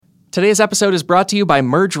Today's episode is brought to you by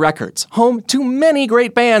Merge Records, home to many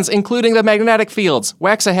great bands, including the Magnetic Fields,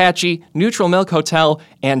 Waxahachie, Neutral Milk Hotel,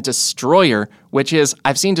 and Destroyer, which is,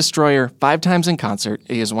 I've seen Destroyer 5 times in concert.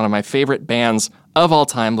 He is one of my favorite bands of all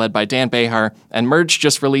time, led by Dan Behar, and Merge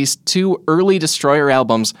just released 2 early Destroyer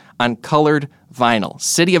albums on colored vinyl.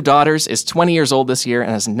 City of Daughters is 20 years old this year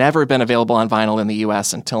and has never been available on vinyl in the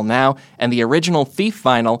US until now, and the original Thief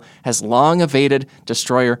vinyl has long evaded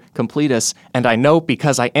Destroyer completists, and I know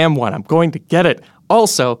because I am one, I'm going to get it.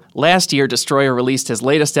 Also, last year, Destroyer released his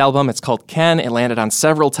latest album. It's called Ken. It landed on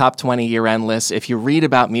several top 20 year-end lists. If you read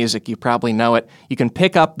about music, you probably know it. You can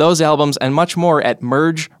pick up those albums and much more at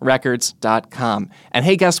mergerecords.com. And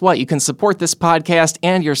hey, guess what? You can support this podcast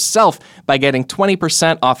and yourself by getting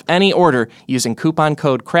 20% off any order using coupon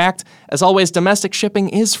code CRACKED. As always, domestic shipping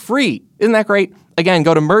is free. Isn't that great? Again,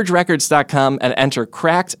 go to mergerecords.com and enter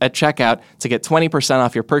CRACKED at checkout to get 20%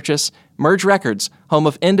 off your purchase. Merge Records, home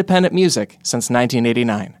of independent music since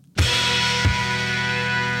 1989.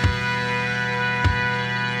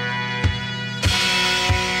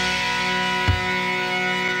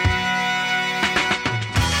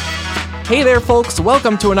 Hey there, folks.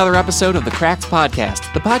 Welcome to another episode of the Cracked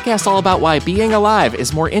Podcast, the podcast all about why being alive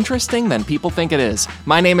is more interesting than people think it is.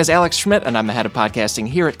 My name is Alex Schmidt, and I'm the head of podcasting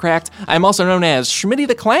here at Cracked. I am also known as Schmitty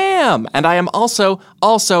the Clam, and I am also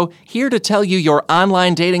here to tell you your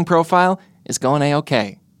online dating profile is going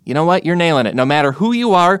A-okay. You know what? You're nailing it. No matter who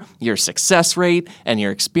you are, your success rate and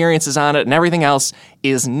your experiences on it and everything else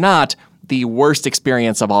is not the worst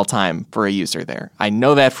experience of all time for a user there. I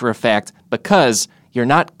know that for a fact because you're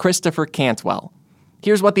not Christopher Cantwell.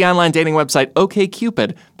 Here's what the online dating website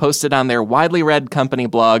OkCupid posted on their widely read company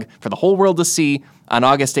blog for the whole world to see on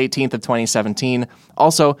August 18th of 2017.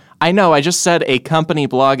 Also, I know I just said a company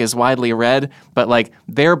blog is widely read, but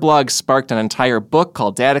their blog sparked an entire book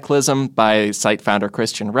called Dataclysm by site founder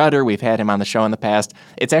Christian Rudder. We've had him on the show in the past.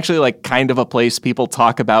 It's actually kind of a place people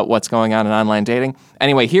talk about what's going on in online dating.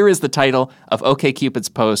 Anyway, here is the title of OkCupid's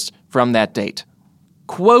post from that date.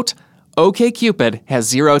 Quote, OkCupid has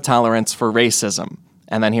zero tolerance for racism.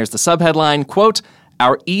 And then here's the subheadline, quote,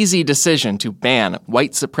 our easy decision to ban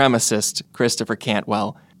white supremacist Christopher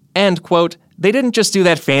Cantwell. End quote. They didn't just do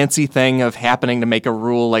that fancy thing of happening to make a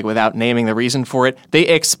rule without naming the reason for it. They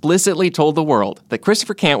explicitly told the world that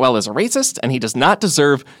Christopher Cantwell is a racist and he does not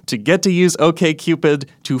deserve to get to use OkCupid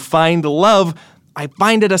to find love. I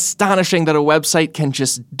find it astonishing that a website can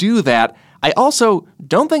just do that. I also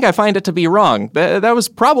don't think I find it to be wrong. That was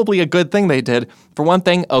probably a good thing they did. For one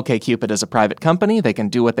thing, OkCupid is a private company. They can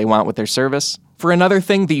do what they want with their service. For another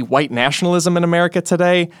thing, the white nationalism in America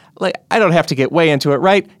today, I don't have to get way into it,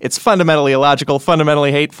 right? It's fundamentally illogical,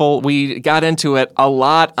 fundamentally hateful. We got into it a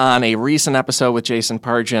lot on a recent episode with Jason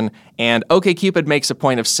Pargin, and OkCupid makes a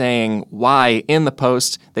point of saying why in the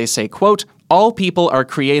post. They say, quote, all people are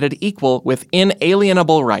created equal with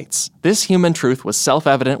inalienable rights. This human truth was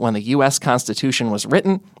self-evident when the U.S. Constitution was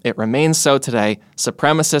written. It remains so today.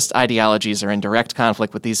 Supremacist ideologies are in direct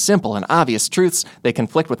conflict with these simple and obvious truths. They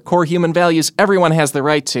conflict with core human values everyone has the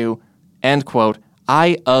right to. End quote.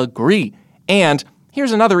 I agree. And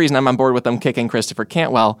here's another reason I'm on board with them kicking Christopher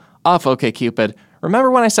Cantwell off OkCupid.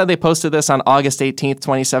 Remember when I said they posted this on August 18th,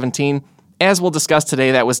 2017? As we'll discuss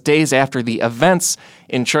today, that was days after the events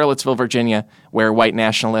in Charlottesville, Virginia, where white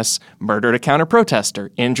nationalists murdered a counter-protester,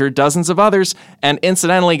 injured dozens of others, and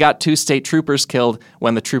incidentally got 2 state troopers killed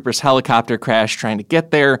when the troopers' helicopter crashed trying to get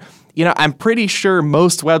there. You know, I'm pretty sure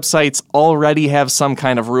most websites already have some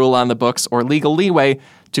kind of rule on the books or legal leeway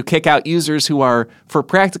to kick out users who are, for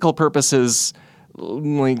practical purposes,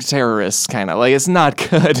 terrorists, kind of. It's not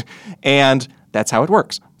good. And that's how it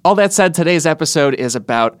works. All that said, today's episode is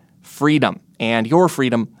about freedom and your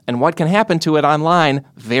freedom and what can happen to it online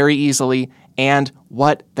very easily and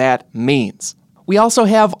what that means. We also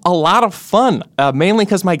have a lot of fun, mainly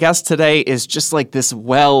because my guest today is just this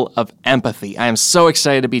well of empathy. I am so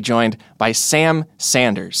excited to be joined by Sam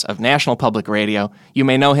Sanders of National Public Radio. You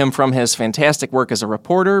may know him from his fantastic work as a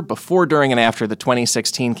reporter before, during, and after the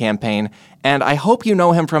 2016 campaign, and I hope you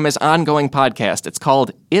know him from his ongoing podcast. It's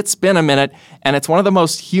called It's Been a Minute, and it's one of the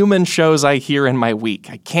most human shows I hear in my week.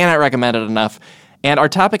 I cannot recommend it enough. And our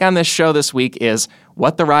topic on this show this week is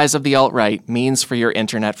what the rise of the alt-right means for your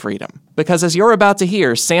internet freedom. Because as you're about to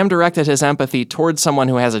hear, Sam directed his empathy towards someone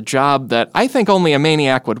who has a job that I think only a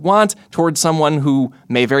maniac would want, towards someone who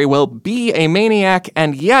may very well be a maniac,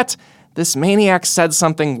 and yet this maniac said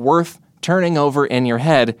something worth turning over in your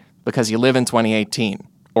head because you live in 2018.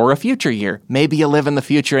 Or a future year. Maybe you live in the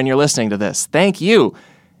future and you're listening to this. Thank you.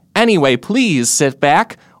 Anyway, please sit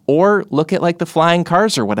back, or look at like the flying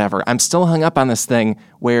cars or whatever. I'm still hung up on this thing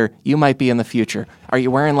where you might be in the future. Are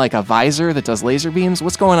you wearing like a visor that does laser beams?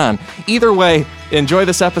 What's going on? Either way, enjoy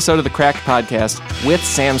this episode of the Cracked Podcast with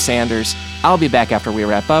Sam Sanders. I'll be back after we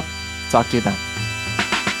wrap up. Talk to you then.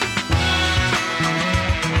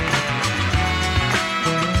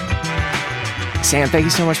 Sam, thank you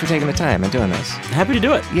so much for taking the time and doing this. Happy to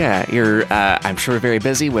do it. Yeah, you're, I'm sure, very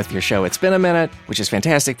busy with your show It's Been a Minute, which is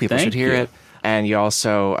fantastic. People should hear it. And you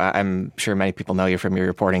also, I'm sure many people know you from your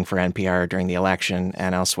reporting for NPR during the election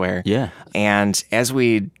and elsewhere. Yeah. And as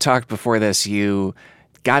we talked before this, you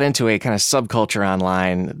got into a kind of subculture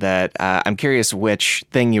online that I'm curious which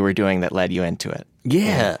thing you were doing that led you into it.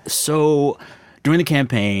 Yeah. So during the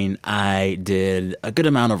campaign, I did a good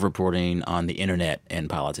amount of reporting on the internet and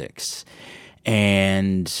politics.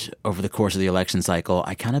 And over the course of the election cycle,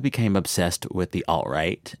 I kind of became obsessed with the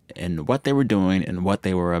alt-right and what they were doing and what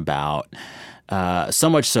they were about. So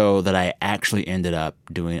much so that I actually ended up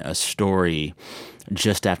doing a story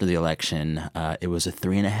just after the election. It was a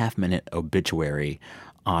 3.5-minute obituary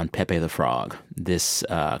on Pepe the Frog, this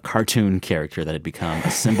cartoon character that had become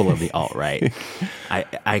a symbol of the alt-right.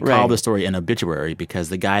 I call the story an obituary because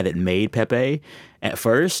the guy that made Pepe, at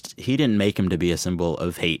first, he didn't make him to be a symbol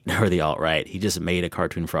of hate or the alt-right. He just made a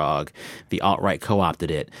cartoon frog. The alt-right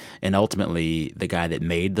co-opted it. And ultimately, the guy that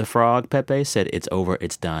made the frog, Pepe, said, it's over,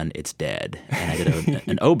 it's done, it's dead. And I did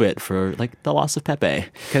an obit for, like, the loss of Pepe.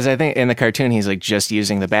 Because I think in the cartoon, he's, like, just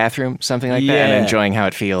using the bathroom, something like that, and enjoying how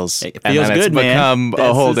it feels. It feels good, man. It's become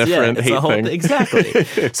a whole different hate thing. Exactly.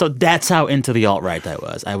 So that's how into the alt-right I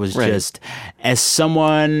was. I was just, as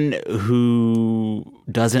someone who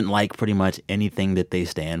doesn't like pretty much anything that they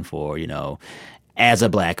stand for, you know, as a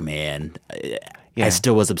black man, I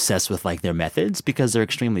still was obsessed with like their methods because they're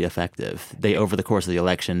extremely effective. They, over the course of the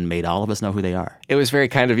election, made all of us know who they are. It was very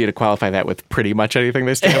kind of you to qualify that with pretty much anything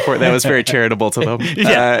they stand for. That was very charitable to them.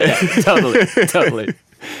 Totally.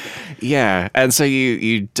 Yeah, and so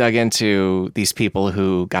you dug into these people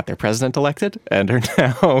who got their president elected and are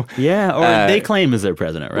now... Yeah, or they claim as their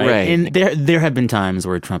president, right? Right. And there have been times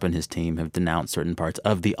where Trump and his team have denounced certain parts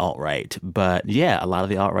of the alt-right. But yeah, a lot of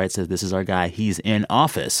the alt-right says this is our guy, he's in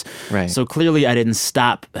office. Right. So clearly I didn't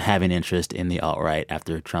stop having interest in the alt-right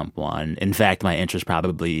after Trump won. In fact, my interest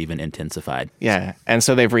probably even intensified. Yeah, and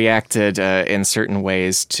so they've reacted in certain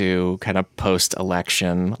ways to kind of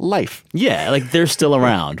post-election life. Yeah, like they're still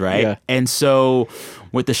around, right? Yeah. And so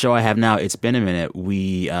with the show I have now, It's Been a Minute,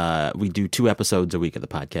 we do 2 episodes a week of the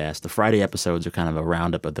podcast. The Friday episodes are kind of a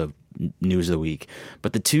roundup of the news of the week.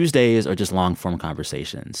 But the Tuesdays are just long-form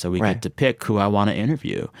conversations. So we get to pick who I want to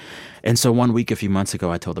interview. And so one week a few months ago,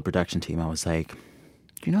 I told the production team, I was like,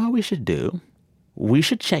 you know what we should do? We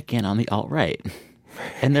should check in on the alt-right.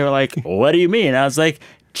 And they were like, what do you mean? I was like,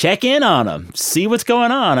 check in on them. See what's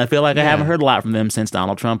going on. I feel like I haven't heard a lot from them since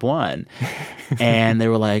Donald Trump won. And they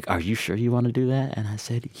were like, are you sure you want to do that? And I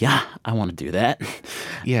said, yeah, I want to do that.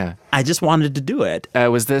 Yeah. I just wanted to do it.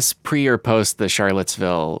 Was this pre or post the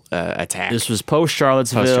Charlottesville attack? This was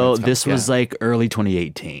post-Charlottesville. This was like early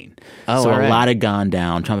 2018. Oh, so all right. a lot had gone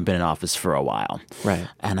down. Trump had been in office for a while. Right.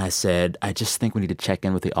 And I said, I just think we need to check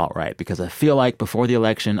in with the alt-right because I feel like before the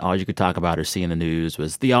election, all you could talk about or see in the news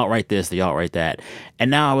was the alt-right this, the alt-right that. And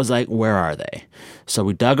now I was like, where are they? So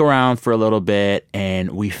we dug around for a little bit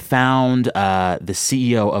and we found the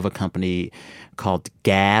CEO of a company called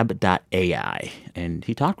Gab.ai. And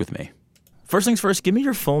he talked with me. First things first, give me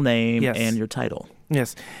your full name and your title.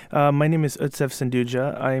 Yes. My name is Utsev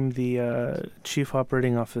Sanduja. I'm the Chief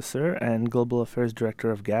Operating Officer and Global Affairs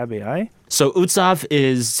Director of Gab.ai. So Utsev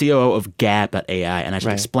is COO of Gab.ai, and I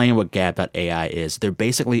should explain what Gab.ai is. They're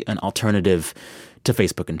basically an alternative to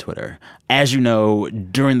Facebook and Twitter. As you know,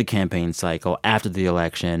 during the campaign cycle, after the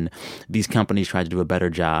election, these companies tried to do a better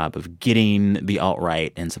job of getting the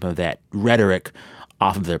alt-right and some of that rhetoric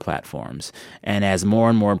off of their platforms. And as more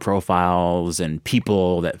and more profiles and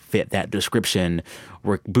people that fit that description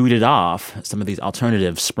were booted off, some of these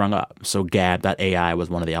alternatives sprung up. So Gab.ai was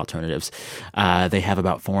one of the alternatives. They have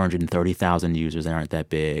about 430,000 users. They aren't that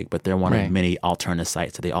big, but they're one of many alternative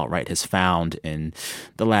sites that the alt-right has found in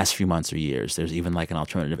the last few months or years. There's even like an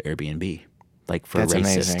alternative Airbnb. Like for That's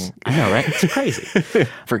racists. amazing. I know, right? It's crazy.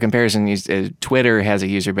 For comparison, Twitter has a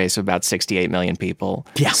user base of about 68 million people.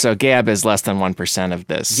 Yeah. So Gab is less than 1% of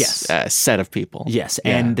this set of people. Yes,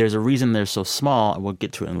 and there's a reason they're so small. We'll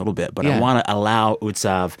get to it in a little bit, but I want to allow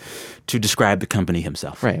Utsev to describe the company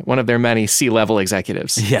himself. Right, one of their many C-level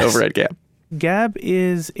executives over at Gab. Gab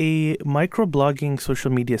is a microblogging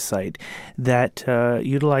social media site that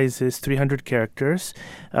utilizes 300 characters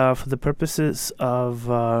for the purposes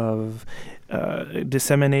of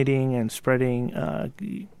disseminating and spreading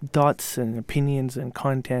thoughts and opinions and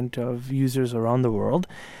content of users around the world.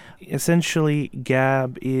 Essentially,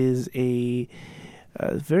 Gab is a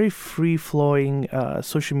very free-flowing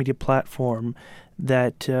social media platform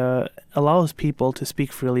that allows people to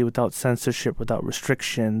speak freely without censorship, without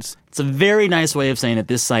restrictions. It's a very nice way of saying that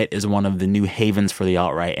this site is one of the new havens for the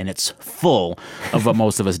alt-right, and it's full of what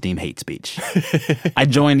most of us deem hate speech. I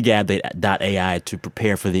joined Gab.ai to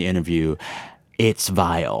prepare for the interview. It's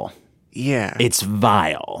vile. Yeah. It's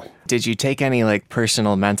vile. Did you take any like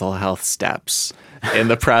personal mental health steps in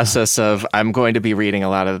the process of, I'm going to be reading a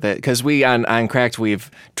lot of it? Because we on Cracked,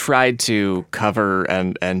 we've tried to cover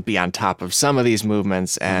and be on top of some of these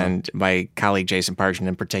movements. And my colleague Jason Pargin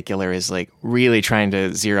in particular is like really trying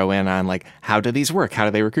to zero in on like, how do these work? How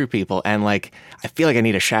do they recruit people? And like, I feel like I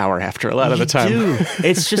need a shower after a lot of the time. You do.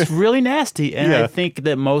 It's just really nasty. And Yeah. I think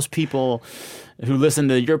that most people who listen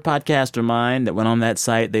to your podcast or mine that went on that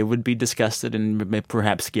site, they would be disgusted and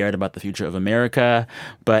perhaps scared about the future of America,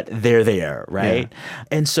 but they're there, right? Yeah.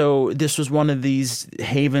 And so this was one of these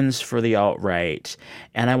havens for the alt-right.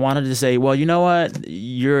 And I wanted to say, well, you know what?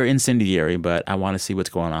 You're incendiary, but I want to see what's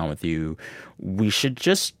going on with you. We should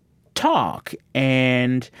just talk.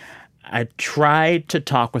 And I tried to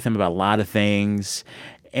talk with him about a lot of things.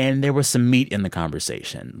 And there was some meat in the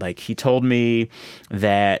conversation. Like, he told me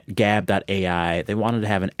that Gab.ai, they wanted to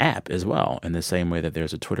have an app as well, in the same way that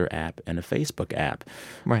there's a Twitter app and a Facebook app.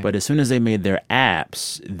 Right. But as soon as they made their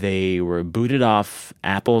apps, they were booted off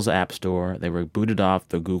Apple's App Store. They were booted off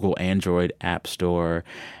the Google Android App Store.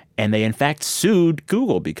 And they, in fact, sued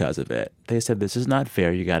Google because of it. They said, this is not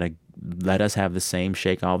fair. You got to let us have the same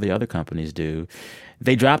shake all the other companies do.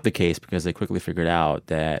 They dropped the case because they quickly figured out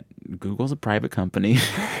that Google's a private company.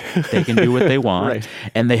 They can do what they want, Right.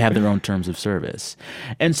 And they have their own terms of service.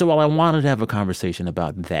 And so while I wanted to have a conversation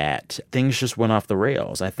about that, things just went off the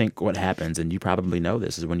rails. I think what happens, and you probably know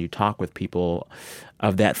this, is when you talk with people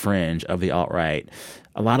of that fringe, of the alt-right,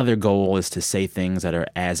 a lot of their goal is to say things that are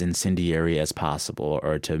as incendiary as possible,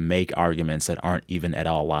 or to make arguments that aren't even at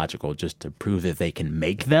all logical, just to prove that they can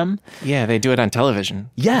make them. Yeah, they do it on television.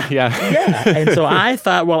 Yeah. And so I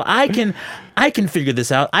thought, well, I can figure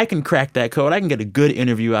this out. I can crack that code. I can get a good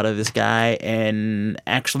interview out of this guy. And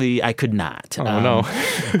actually, I could not. Oh, no.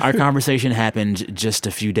 Our conversation happened just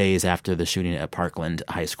a few days after the shooting at Parkland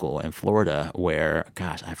High School in Florida, where,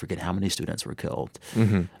 gosh, I forget how many students were killed.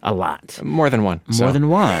 Mm-hmm. A lot. More than one. More than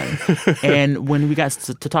one. And when we got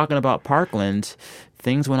to talking about Parkland,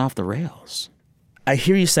 things went off the rails. I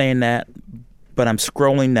hear you saying that, but I'm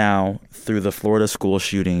scrolling now through the Florida school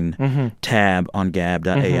shooting tab on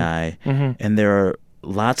Gab.ai, and there are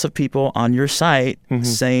lots of people on your site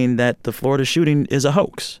saying that the Florida shooting is a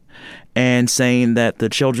hoax, and saying that the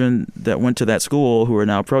children that went to that school who are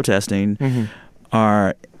now protesting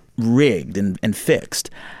are rigged and fixed.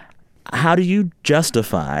 How do you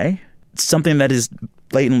justify something that is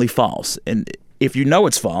blatantly false? And if you know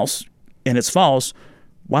it's false, and it's false,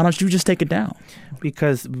 why don't you just take it down?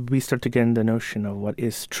 Because we start to get in the notion of what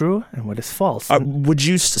is true and what is false.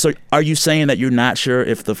 So are you saying that you're not sure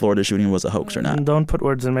if the Florida shooting was a hoax or not? Don't put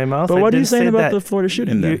words in my mouth. But what are you saying about the Florida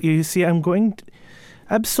shooting then? You see, I'm going...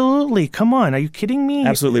 Absolutely. Come on. Are you kidding me?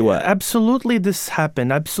 Absolutely what? Absolutely this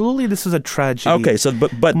happened. Absolutely this is a tragedy. Okay, so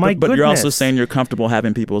but you're also saying you're comfortable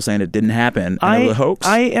having people saying it didn't happen and it was a hoax?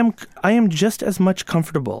 I am just as much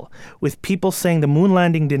comfortable with people saying the moon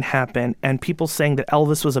landing didn't happen and people saying that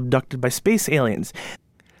Elvis was abducted by space aliens.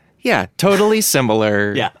 Yeah, totally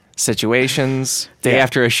similar Yeah. situations. Day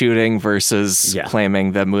after a shooting versus Yeah.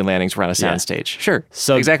 claiming the moon landings were on a soundstage. Sure.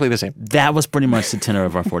 So exactly the same. That was pretty much the tenor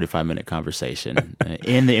of our 45-minute conversation.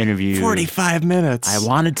 In the interview, 45 minutes. I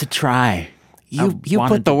wanted to try. You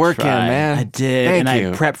put the work in, man. I did. Thank and you.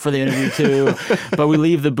 I prepped for the interview too. But we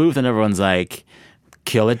leave the booth and everyone's like,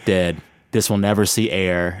 kill it dead. This will never see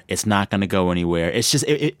air. It's not going to go anywhere. It's just,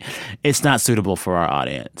 it's not suitable for our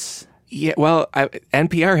audience. Yeah, well,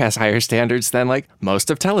 NPR has higher standards than like most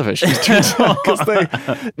of television. It turns out, 'cause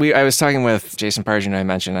I was talking with Jason Pargin, I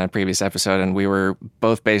mentioned on a previous episode, and we were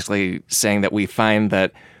both basically saying that we find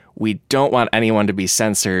that we don't want anyone to be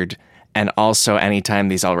censored, and also anytime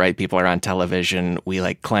these alt-right people are on television, we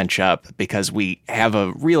like clench up because we have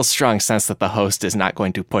a real strong sense that the host is not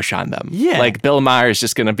going to push on them. Yeah. Like Bill Maher is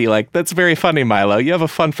just going to be like, "That's very funny, Milo. You have a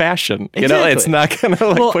fun fashion." You know, Exactly. it's not going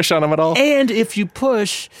to push on them at all. And if you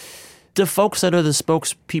push, the folks that are the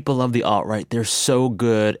spokespeople of the alt-right, they're so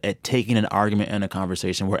good at taking an argument and a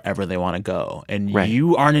conversation wherever they want to go. And Right.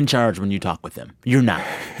 you aren't in charge when you talk with them. You're not.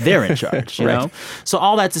 They're in charge, you Right. know? So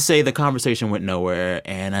all that to say, the conversation went nowhere.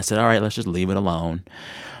 And I said, all right, let's just leave it alone.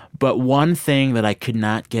 But one thing that I could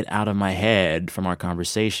not get out of my head from our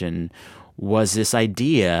conversation was this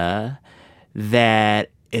idea that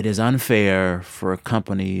it is unfair for a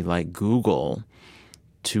company like Google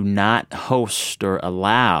to not host or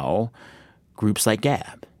allow groups like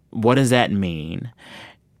Gab. What does that mean?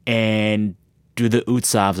 And do the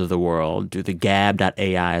Utsavs of the world, do the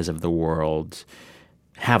Gab.ai's of the world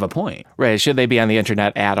have a point? Right. Should they be on the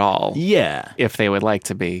internet at all? Yeah. If they would like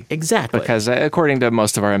to be. Exactly. Because according to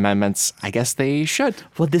most of our amendments, I guess they should.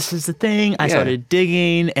 Well, this is the thing. I started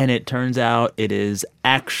digging, and it turns out it is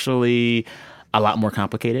actually a lot more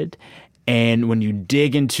complicated. And when you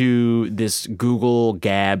dig into this Google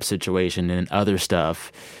Gab situation and other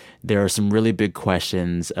stuff, there are some really big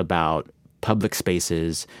questions about public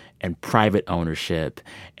spaces and private ownership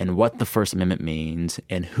and what the First Amendment means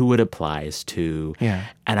and who it applies to. Yeah.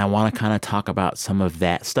 And I want to kind of talk about some of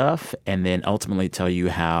that stuff and then ultimately tell you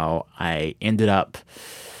how I ended up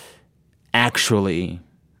actually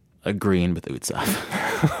agreeing with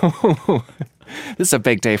Utsav. This is a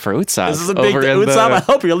big day for Utsav. This is a big day. Utsav, I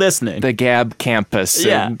hope you're listening. The Gab campus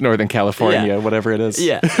in Northern California, whatever it is.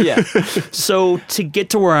 Yeah. So to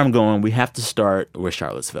get to where I'm going, we have to start with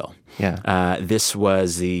Charlottesville. Yeah. This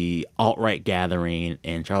was the alt-right gathering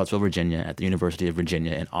in Charlottesville, Virginia, at the University of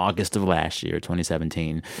Virginia in August of last year,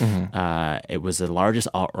 2017. It was the largest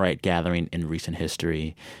alt-right gathering in recent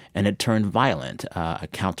history, and it turned violent. A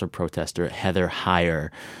counter-protester, Heather Heyer,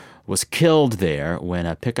 was killed there when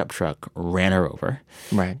a pickup truck ran her over.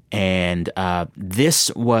 Right. And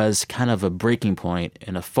this was kind of a breaking point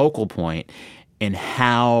and a focal point in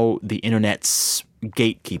how the internet's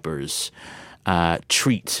gatekeepers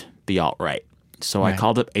treat the alt-right. So I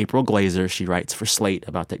called up April Glazer. She writes for Slate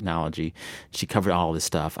about technology. She covered all this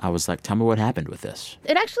stuff. I was like, tell me what happened with this.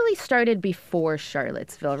 It actually started before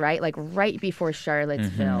Charlottesville, right? Like right before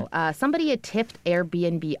Charlottesville. Somebody had tipped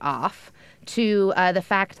Airbnb off to the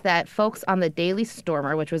fact that folks on the Daily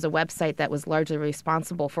Stormer, which was a website that was largely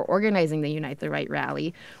responsible for organizing the Unite the Right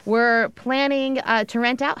rally, were planning to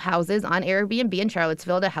rent out houses on Airbnb in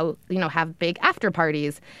Charlottesville to have big after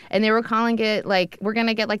parties. And they were calling it like, we're going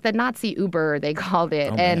to get like the Nazi Uber, they called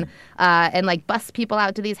it, and like bus people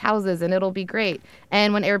out to these houses and it'll be great.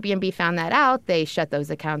 And when Airbnb found that out, they shut those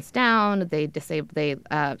accounts down. They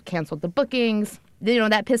canceled the bookings.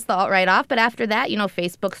 That pissed the alt-right off. But after that,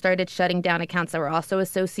 Facebook started shutting down accounts that were also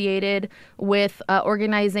associated with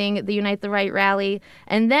organizing the Unite the Right rally.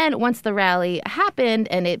 And then once the rally happened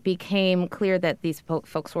and it became clear that these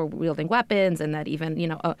folks were wielding weapons and that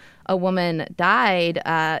even, a woman died,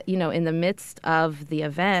 in the midst of the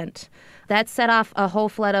event, that set off a whole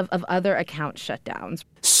flood of other account shutdowns.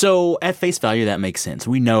 So at face value, that makes sense.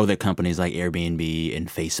 We know that companies like Airbnb and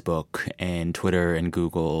Facebook and Twitter and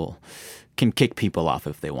Google can kick people off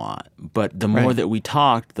if they want. But the more that we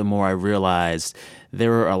talked, the more I realized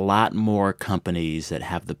there are a lot more companies that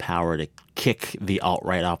have the power to kick the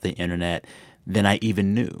alt-right off the internet than I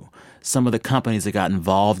even knew. Some of the companies that got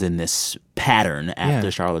involved in this pattern after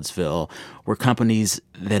Charlottesville were companies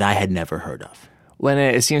that I had never heard of. When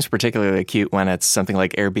it seems particularly acute when it's something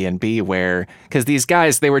like Airbnb, where because these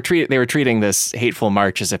guys they were treating this hateful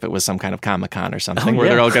march as if it was some kind of Comic-Con or something, where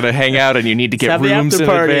they're all going to hang out and you need to get rooms in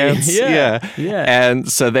advance. Yeah. And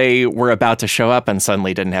so they were about to show up and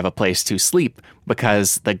suddenly didn't have a place to sleep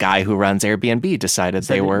because the guy who runs Airbnb decided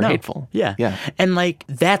they were hateful. Yeah. And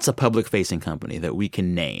that's a public-facing company that we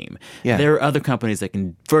can name. Yeah. There are other companies that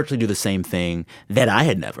can virtually do the same thing that I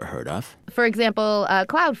had never heard of. For example,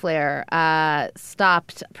 Cloudflare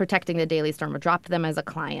stopped protecting the Daily Stormer, dropped them as a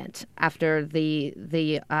client after the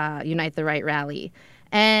Unite the Right rally.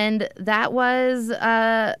 And that was,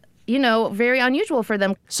 very unusual for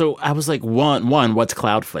them. So I was like, one, what's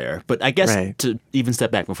Cloudflare? But I guess to even step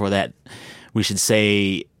back before that, we should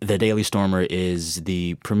say the Daily Stormer is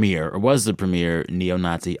the premier, or was the premier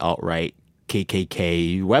neo-Nazi alt-right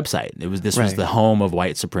KKK website. This was the home of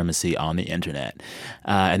white supremacy on the internet.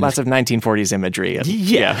 And lots of 1940s imagery.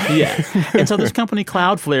 Yeah. And so this company,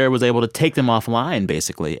 Cloudflare, was able to take them offline,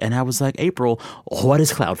 basically. And I was like, April, what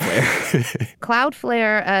is Cloudflare?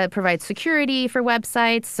 Cloudflare provides security for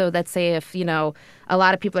websites. So let's say if, a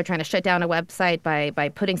lot of people are trying to shut down a website by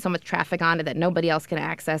putting so much traffic on it that nobody else can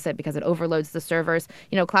access it because it overloads the servers.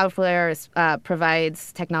 Cloudflare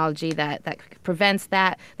provides technology that prevents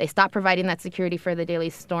that. They stopped providing that security for the Daily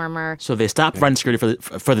Stormer. So they stopped providing security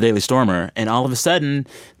for the Daily Stormer, and all of a sudden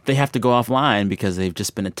they have to go offline because they've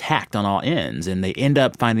just been attacked on all ends, and they end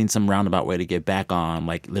up finding some roundabout way to get back on,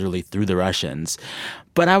 like literally through the Russians.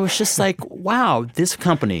 But I was just like, wow, this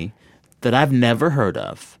company that I've never heard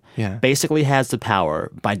of basically has the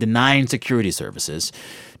power, by denying security services,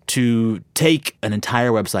 to take an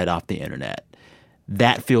entire website off the internet,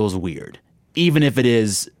 that feels weird, even if it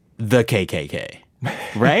is the KKK,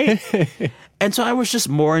 right? And so I was just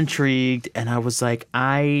more intrigued, and I was like,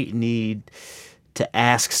 I need to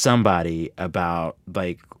ask somebody about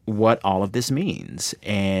like what all of this means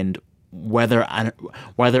and whether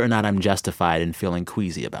or not I'm justified in feeling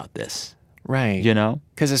queasy about this. Right. You know?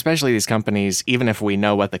 Because especially these companies, even if we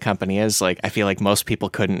know what the company is, like I feel like most people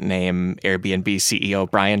couldn't name Airbnb CEO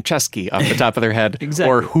Brian Chesky off the top of their head.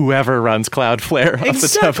 Exactly. Or whoever runs Cloudflare off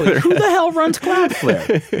the top of their Who head. the hell runs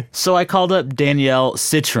Cloudflare? So I called up Danielle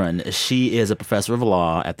Citron. She is a professor of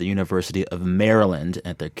law at the University of Maryland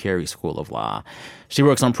at the Carey School of Law. She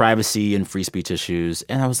works on privacy and free speech issues.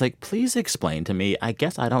 And I was like, please explain to me. I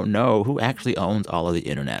guess I don't know who actually owns all of the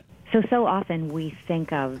internet. So often we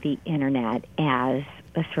think of the internet as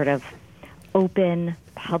a sort of open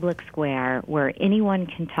public square where anyone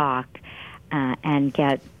can talk and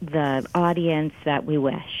get the audience that we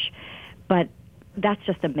wish. But that's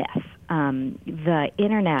just a myth. The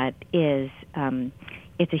internet is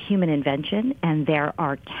it's a human invention, and there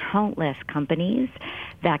are countless companies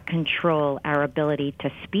that control our ability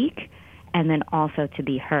to speak and then also to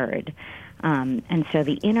be heard. And so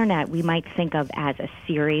the internet we might think of as a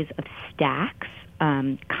series of stacks,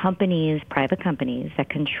 companies, private companies that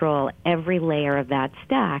control every layer of that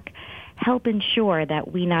stack help ensure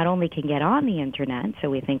that we not only can get on the internet, so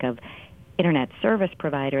we think of internet service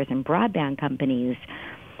providers and broadband companies,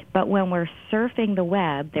 but when we're surfing the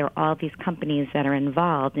web, there are all these companies that are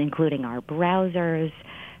involved, including our browsers,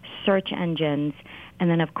 search engines, and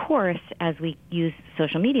then, of course, as we use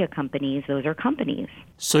social media companies, those are companies.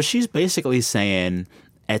 So she's basically saying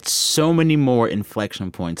at so many more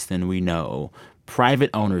inflection points than we know, private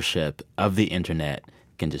ownership of the internet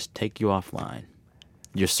can just take you offline.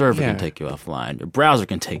 Your server can take you offline. Your browser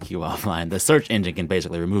can take you offline. The search engine can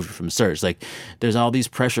basically remove you from search. Like, there's all these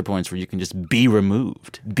pressure points where you can just be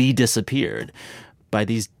removed, be disappeared by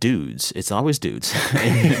these dudes. It's always dudes.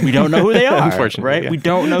 We don't know who they are, Unfortunately, right? yeah. We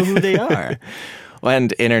don't know who they are.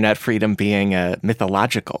 And internet freedom being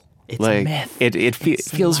mythological. It's like, a myth. It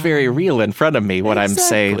feels very real in front of me when I'm,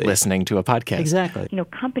 say, Exactly. listening to a podcast. Exactly. You know,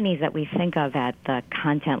 companies that we think of at the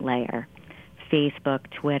content layer, Facebook,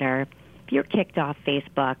 Twitter, if you're kicked off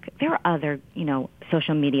Facebook, there are other,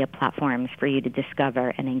 social media platforms for you to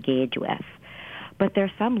discover and engage with. But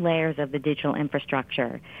there's some layers of the digital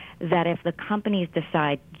infrastructure that if the companies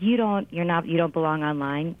decide you don't belong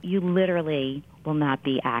online, you literally will not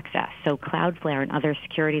be accessed. So Cloudflare and other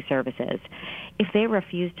security services, if they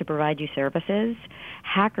refuse to provide you services,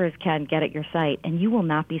 hackers can get at your site and you will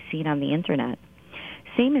not be seen on the internet.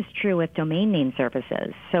 Same is true with domain name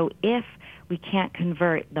services. So if we can't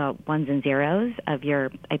convert the ones and zeros of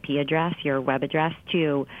your IP address, your web address,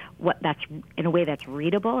 to what that's in a way that's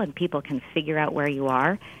readable and people can figure out where you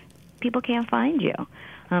are, people can't find you.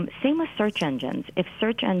 Same with search engines. If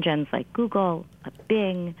search engines like Google,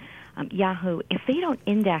 Bing, Yahoo, if they don't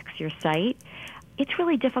index your site, it's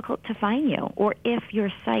really difficult to find you. Or if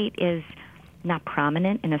your site is not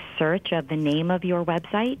prominent in a search of the name of your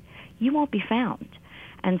website, you won't be found.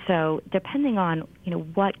 And so depending on,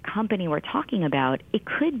 what company we're talking about, it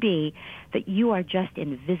could be that you are just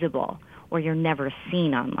invisible or you're never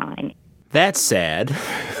seen online. That's sad.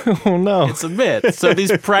 Oh, no. It's a myth. So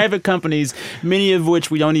these private companies, many of which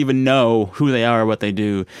we don't even know who they are or what they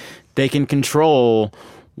do, they can control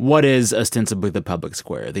what is ostensibly the public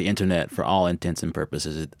square. The internet, for all intents and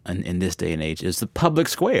purposes in this day and age, is the public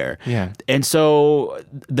square. Yeah. And so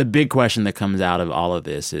the big question that comes out of all of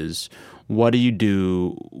this is, what do you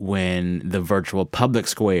do when the virtual public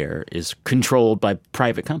square is controlled by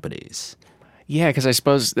private companies? Yeah, because I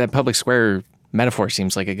suppose that public square metaphor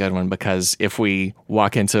seems like a good one, because if we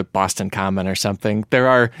walk into Boston Common or something, there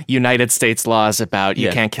are United States laws about you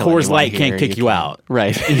can't kill Coors anyone Light here, can't kick you out.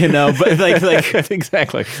 Right. But like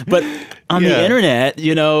exactly. But on Yeah. the internet,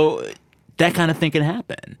 that kind of thing can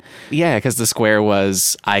happen. Yeah, because the square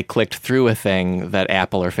was I clicked through a thing that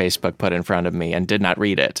Apple or Facebook put in front of me and did not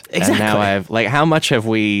read it. Exactly. And now how much have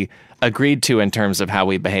we agreed to in terms of how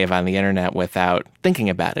we behave on the internet without thinking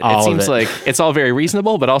about it? All It of seems it. like it's all very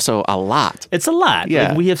reasonable, but also a lot. It's a lot. Yeah.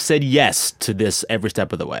 Like, we have said yes to this every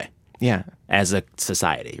step of the way. Yeah. as a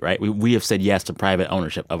society, right? We have said yes to private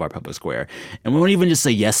ownership of our public square. And we won't even just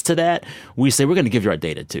say yes to that. We say we're going to give you our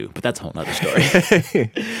data too. But that's a whole other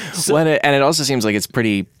story. And it also seems like it's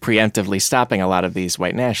pretty preemptively stopping a lot of these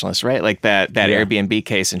white nationalists, right? Like that Airbnb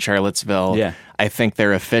case in Charlottesville. Yeah. I think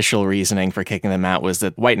their official reasoning for kicking them out was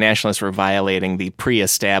that white nationalists were violating the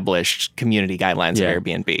pre-established community guidelines of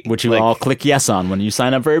Airbnb. Which you all click yes on when you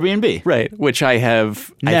sign up for Airbnb. Right. Which I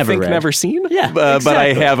have, never seen. Yeah, exactly. But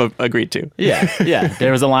I have agreed to. Yeah.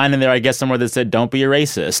 There was a line in there, I guess, somewhere that said, don't be a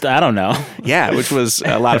racist. I don't know. Yeah, which was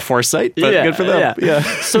a lot of foresight, but good for them. Yeah.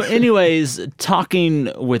 So anyways,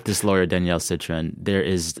 talking with this lawyer, Danielle Citron, there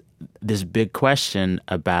is this big question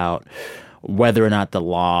about whether or not the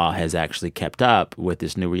law has actually kept up with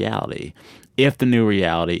this new reality. If the new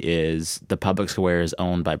reality is the public square is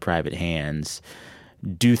owned by private hands,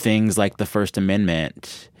 do things like the First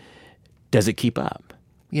Amendment, does it keep up?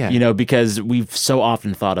 Yeah. You know, because we've so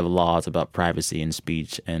often thought of laws about privacy and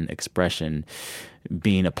speech and expression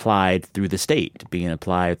being applied through the state, being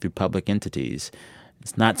applied through public entities.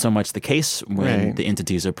 It's not so much the case when the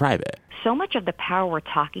entities are private. So much of the power we're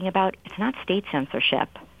talking about, it's not state censorship,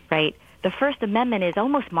 right? The First Amendment is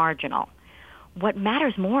almost marginal. What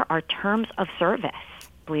matters more are terms of service,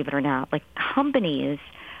 believe it or not. Like companies,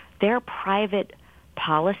 their private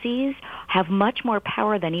policies have much more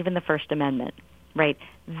power than even the First Amendment, right?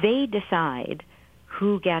 They decide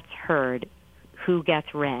who gets heard, who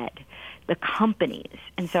gets read, the companies.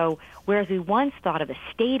 And so whereas we once thought of a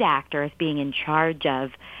state actor as being in charge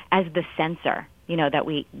of, as the censor, you know, that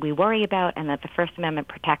we worry about and that the First Amendment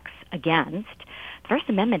protects against, the First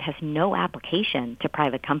Amendment has no application to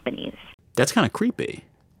private companies. That's kind of creepy.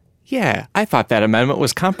 Yeah, I thought that amendment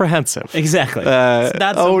was comprehensive. Exactly.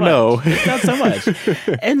 Not so much. No. Not so much.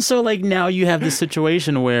 And so, like, now you have this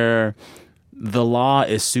situation where the law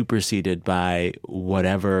is superseded by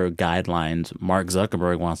whatever guidelines Mark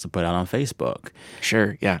Zuckerberg wants to put out on Facebook.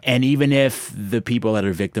 Sure, yeah. And even if the people that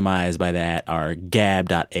are victimized by that are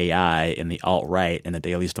Gab.ai and the alt-right and the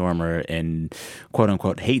Daily Stormer and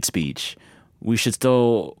quote-unquote hate speech, we should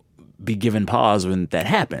still be given pause when that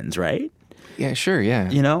happens, right? Yeah, sure, yeah.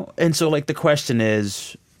 You know? And so, like, the question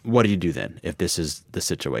is, what do you do then if this is the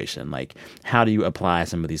situation? Like, how do you apply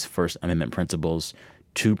some of these First Amendment principles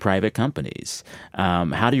to private companies?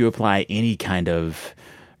 How do you apply any kind of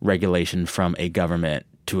regulation from a government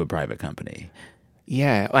to a private company?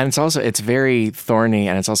 Yeah, and it's very thorny,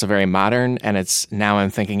 and it's also very modern, and now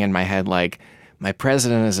I'm thinking in my head, like, my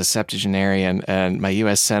president is a septuagenarian and my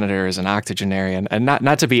U.S. senator is an octogenarian. And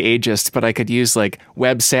not to be ageist, but I could use like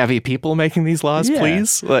web-savvy people making these laws,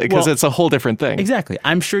 please? Because it's a whole different thing. Exactly.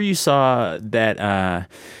 I'm sure you saw that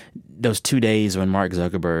those 2 days when Mark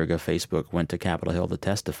Zuckerberg of Facebook went to Capitol Hill to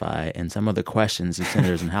testify, and some of the questions the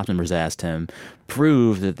senators and House members asked him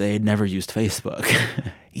proved that they had never used Facebook.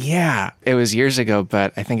 Yeah, it was years ago,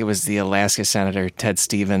 but I think it was the Alaska Senator Ted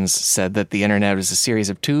Stevens said that the internet was a series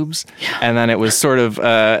of tubes, and then it was sort of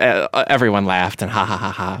everyone laughed and ha ha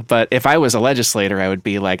ha ha. But if I was a legislator, I would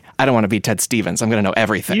be like, I don't want to be Ted Stevens. I'm going to know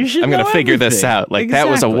everything. I'm going to figure this out. Like that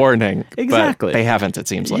was a warning. Exactly. But they haven't. It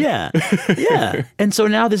seems like. Yeah. And so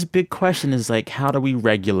now this big question is like, how do we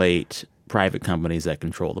regulate private companies that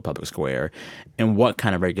control the public square, and what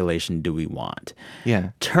kind of regulation do we want?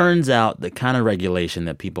 Yeah. Turns out the kind of regulation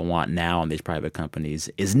that people want now on these private companies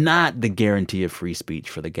is not the guarantee of free speech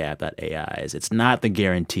for the Gab.ais. It's not the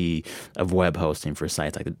guarantee of web hosting for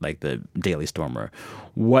sites like the Daily Stormer.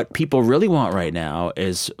 What people really want right now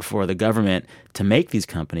is for the government to make these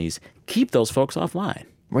companies keep those folks offline.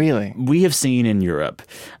 Really? We have seen in Europe,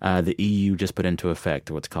 the EU just put into effect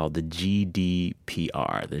what's called the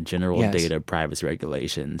GDPR, the General Data Privacy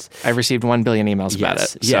Regulations. I've received 1 billion emails about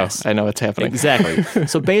it, so I know what's happening. Exactly.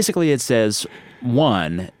 So basically it says,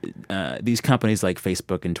 one, these companies like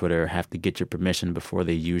Facebook and Twitter have to get your permission before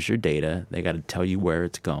they use your data. They got to tell you where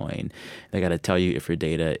it's going. They got to tell you if your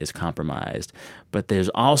data is compromised. But there's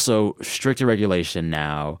also stricter regulation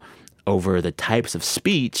now over the types of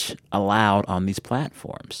speech allowed on these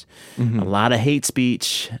platforms. Mm-hmm. A lot of hate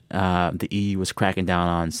speech the EU was cracking down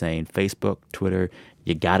on, saying Facebook, Twitter,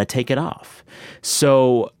 you got to take it off.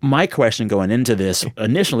 So my question going into this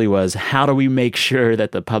initially was, how do we make sure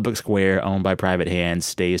that the public square owned by private hands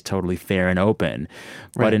stays totally fair and open?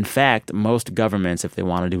 Right. But in fact, most governments, if they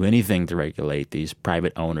want to do anything to regulate these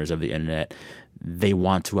private owners of the internet, they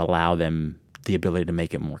want to allow them the ability to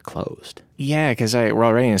make it more closed. Yeah, because we're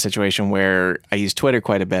already in a situation where I use Twitter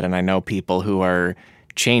quite a bit, and I know people who are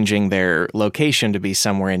changing their location to be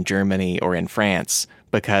somewhere in Germany or in France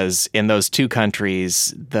because in those two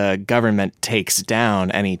countries, the government takes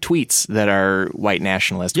down any tweets that are white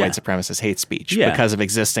nationalist, white supremacist hate speech because of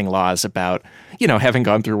existing laws about, having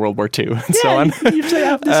gone through World War II and so on. You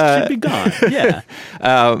say this should be gone. Yeah.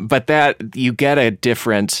 But that you get a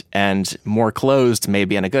different and more closed,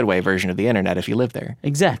 maybe in a good way, version of the internet if you live there.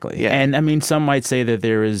 Exactly. Yeah. And I mean, some might say that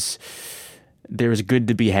there is good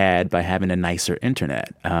to be had by having a nicer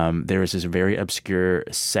internet. There is this very obscure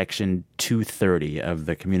Section 230 of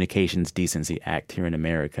the Communications Decency Act here in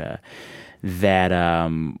America that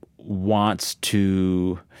wants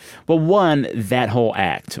to, one, that whole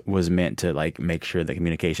act was meant to make sure that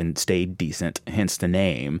communication stayed decent, hence the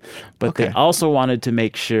name. But they also wanted to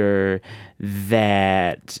make sure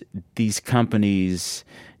that these companies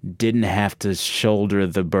didn't have to shoulder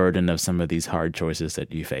the burden of some of these hard choices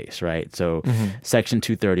that you face, right? So Section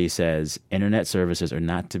 230 says internet services are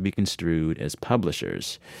not to be construed as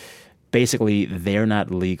publishers. Basically, they're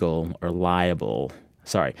not legal or liable.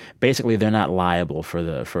 Basically, they're not liable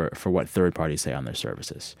for what third parties say on their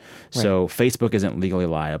services. Right. So Facebook isn't legally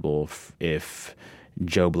liable if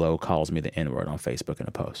Joe Blow calls me the N-word on Facebook in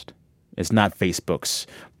a post. It's not Facebook's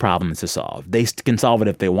problem to solve. They can solve it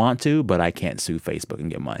if they want to, but I can't sue Facebook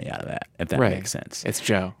and get money out of that, if that makes sense. It's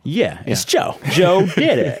Joe. Yeah, it's Joe. Joe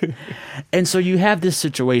did it. And so you have this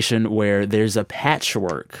situation where there's a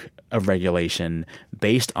patchwork of regulation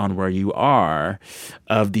based on where you are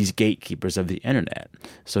of these gatekeepers of the internet.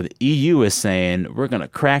 So the EU is saying, we're going to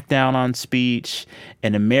crack down on speech,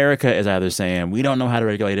 and America is either saying, we don't know how to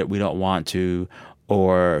regulate it, we don't want to,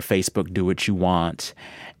 or Facebook, do what you want.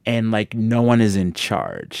 And no one is in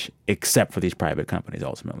charge except for these private companies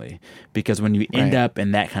ultimately, because when you end up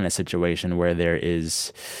in that kind of situation where there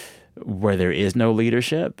is no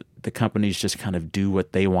leadership, the companies just kind of do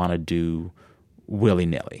what they want to do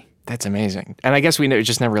willy-nilly. That's amazing. And I guess we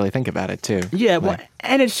just never really think about it too. Yeah,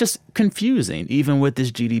 and it's just confusing even with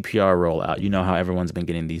this GDPR rollout. You know how everyone's been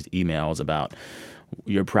getting these emails about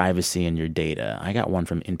your privacy and your data. I got one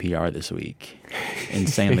from NPR this week,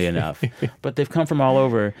 insanely enough. But they've come from all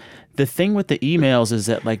over. The thing with the emails is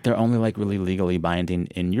that they're only really legally binding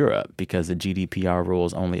in Europe because the GDPR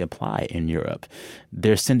rules only apply in Europe.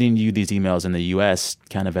 They're sending you these emails in the US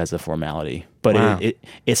kind of as a formality, but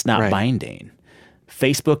it's not binding.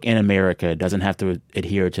 Facebook in America doesn't have to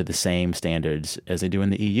adhere to the same standards as they do in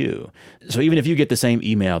the EU. So even if you get the same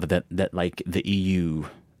email that the EU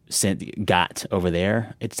got over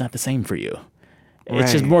there, it's not the same for you.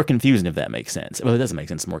 It's just more confusing, if that makes sense. Well, it doesn't make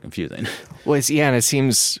sense. It's more confusing. Well, and it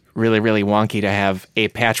seems really, really wonky to have a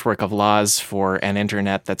patchwork of laws for an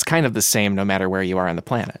internet that's kind of the same no matter where you are on the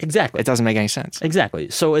planet. Exactly. It doesn't make any sense. Exactly.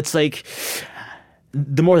 So it's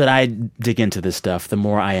the more that I dig into this stuff, the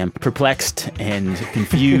more I am perplexed and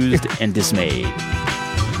confused and dismayed.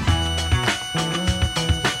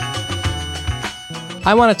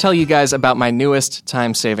 I want to tell you guys about my newest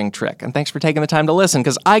time-saving trick, and thanks for taking the time to listen,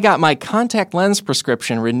 because I got my contact lens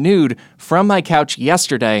prescription renewed from my couch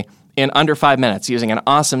yesterday in under 5 minutes using an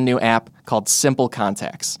awesome new app called Simple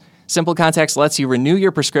Contacts. Simple Contacts lets you renew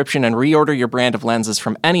your prescription and reorder your brand of lenses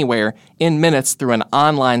from anywhere in minutes through an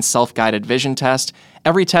online self-guided vision test.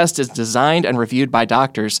 Every test is designed and reviewed by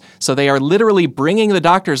doctors, so they are literally bringing the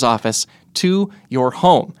doctor's office to your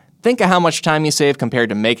home. Think of how much time you save compared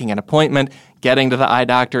to making an appointment, getting to the eye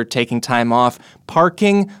doctor, taking time off,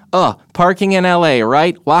 parking in LA,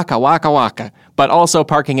 right? Waka, waka, waka. But also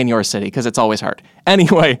parking in your city, because it's always hard.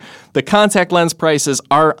 Anyway, the contact lens prices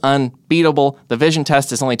are unbeatable. The vision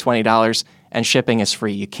test is only $20, and shipping is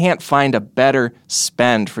free. You can't find a better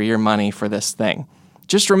spend for your money for this thing.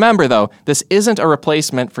 Just remember, though, this isn't a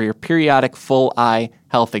replacement for your periodic full eye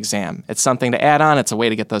health exam. It's something to add on. It's a way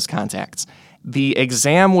to get those contacts. The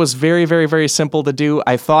exam was very, very, very simple to do.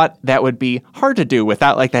 I thought that would be hard to do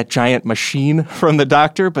without that giant machine from the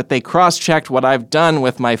doctor, but they cross-checked what I've done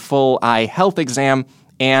with my full eye health exam,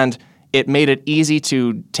 and it made it easy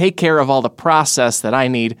to take care of all the process that I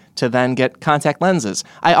need to then get contact lenses.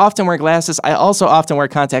 I often wear glasses. I also often wear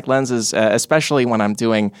contact lenses, especially when I'm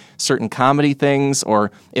doing certain comedy things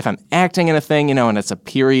or if I'm acting in a thing, and it's a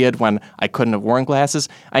period when I couldn't have worn glasses.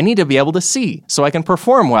 I need to be able to see so I can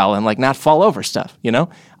perform well and not fall over stuff,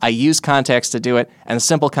 I use contacts to do it, and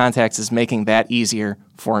Simple Contacts is making that easier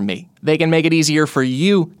for me. They can make it easier for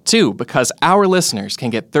you, too, because our listeners can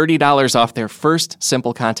get $30 off their first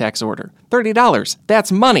Simple Contacts order. $30,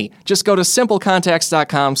 that's money. Just go to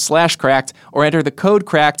simplecontacts.com/cracked or enter the code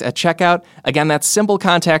cracked at checkout. Again, that's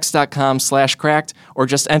simplecontacts.com/cracked or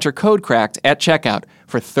just enter code cracked at checkout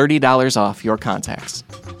for $30 off your contacts.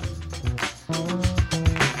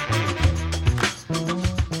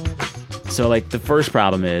 So the first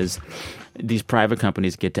problem is these private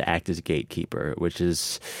companies get to act as gatekeeper, which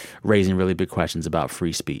is raising really big questions about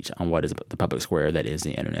free speech on what is the public square that is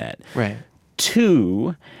the internet. Right.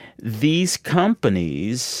 2, these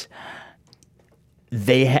companies,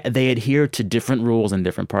 they adhere to different rules in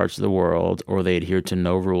different parts of the world, or they adhere to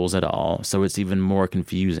no rules at all. So it's even more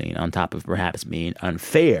confusing on top of perhaps being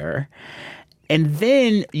unfair. And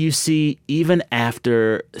then you see, even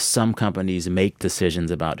after some companies make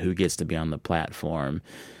decisions about who gets to be on the platform,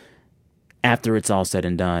 after it's all said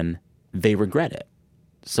and done, they regret it.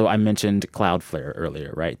 So I mentioned Cloudflare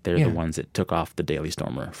earlier, right? They're the ones that took off the Daily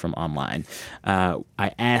Stormer from online.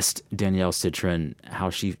 I asked Danielle Citron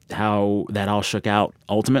how that all shook out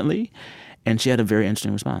ultimately, and she had a very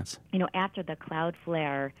interesting response. After the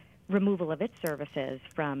Cloudflare removal of its services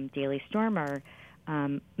from Daily Stormer,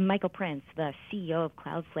 Michael Prince, the CEO of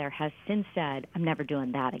Cloudflare, has since said, "I'm never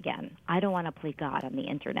doing that again. I don't want to play God on the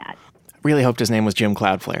internet." Really hoped his name was Jim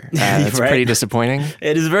Cloudflare. That's Right. pretty disappointing.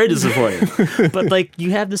 It is very disappointing. But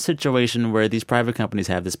you have this situation where these private companies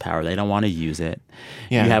have this power. They don't want to use it.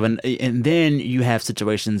 Yeah. And then you have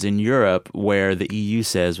situations in Europe where the EU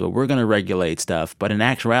says, well, we're going to regulate stuff. But in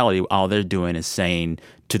actuality, all they're doing is saying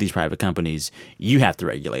to these private companies, you have to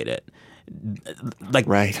regulate it.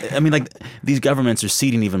 Right. I mean, these governments are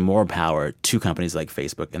ceding even more power to companies like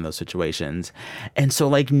Facebook in those situations. And so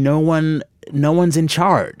no one's in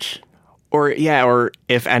charge. Or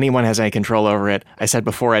if anyone has any control over it, I said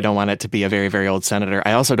before I don't want it to be a very, very old senator.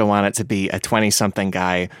 I also don't want it to be a 20-something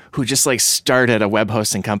guy who just started a web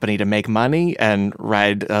hosting company to make money and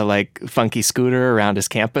ride a funky scooter around his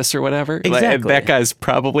campus or whatever. Exactly. That guy's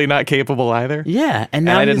probably not capable either. Yeah, and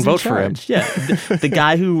now I he's didn't in vote for him. charge. Yeah, the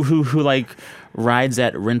guy who rides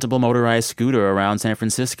that rentable motorized scooter around San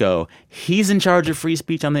Francisco, he's in charge of free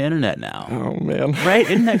speech on the internet now. Oh, man. Right?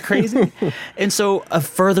 Isn't that crazy? And so a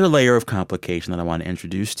further layer of complication that I want to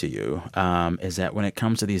introduce to you is that when it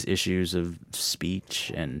comes to these issues of speech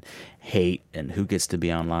and hate and who gets to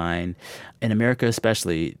be online, in America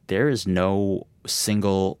especially, there is no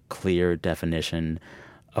single clear definition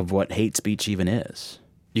of what hate speech even is.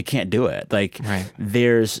 You can't do it. Right.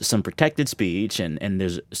 There's some protected speech and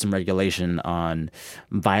there's some regulation on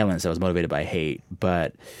violence that was motivated by hate.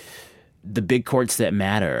 But the big courts that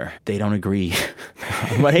matter, they don't agree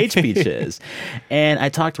on what hate speech is. And I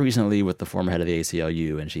talked recently with the former head of the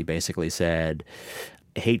ACLU, and she basically said,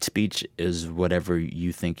 hate speech is whatever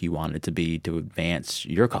you think you want it to be to advance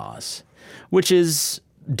your cause, which is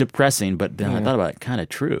depressing. But then I thought about it, kind of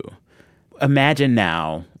true. Imagine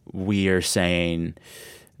now we are saying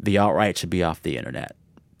the alt-right should be off the internet.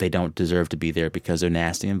 They don't deserve to be there because they're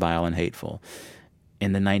nasty and vile and hateful.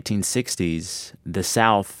 In the 1960s, the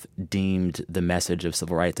South deemed the message of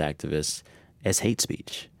civil rights activists as hate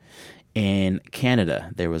speech. In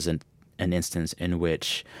Canada, there was an instance in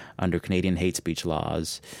which, under Canadian hate speech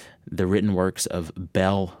laws, the written works of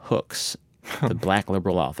Bell Hooks, the black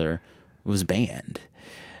liberal author, was banned.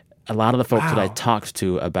 A lot of the folks that I talked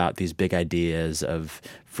to about these big ideas of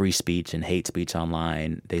free speech and hate speech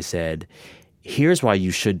online, they said, here's why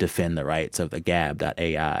you should defend the rights of the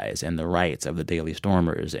Gab.ai's and the rights of the Daily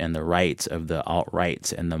Stormers and the rights of the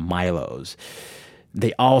alt-rights and the Milos.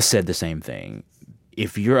 They all said the same thing.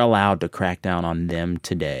 If you're allowed to crack down on them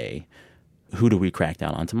today, who do we crack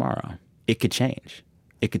down on tomorrow? It could change.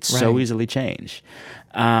 It could so easily change.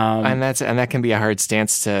 And that can be a hard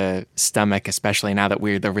stance to stomach, especially now that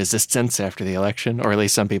we're the resistance after the election, or at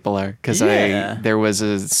least some people are. Because there was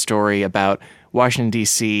a story about Washington,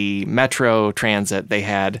 D.C. Metro Transit. They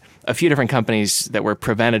had a few different companies that were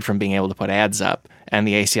prevented from being able to put ads up, and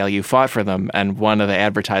the ACLU fought for them. And one of the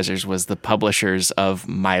advertisers was the publishers of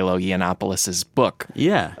Milo Yiannopoulos' book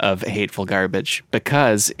of hateful garbage,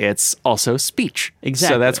 because it's also speech.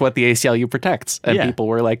 Exactly. So that's what the ACLU protects. And people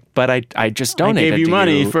were like, but I just donated I gave you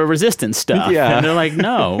money you for resistance stuff. Yeah. And they're like,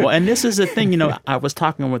 no. Well, and this is the thing, I was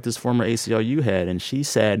talking with this former ACLU head, and she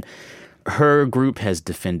said her group has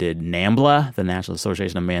defended NAMBLA, the National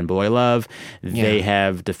Association of Man-Boy Love. They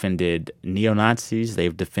have defended neo-Nazis.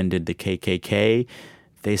 They've defended the KKK.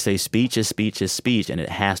 They say speech is speech is speech, and it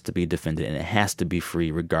has to be defended, and it has to be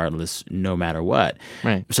free regardless, no matter what.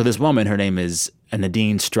 Right. So this woman, her name is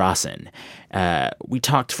Nadine Strassen. We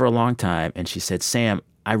talked for a long time, and she said, Sam,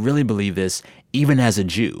 I really believe this, even as a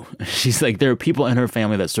Jew. She's like, there are people in her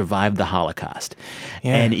family that survived the Holocaust.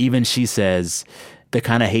 Yeah. And even she says the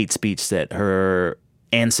kind of hate speech that her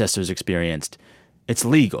ancestors experienced, It's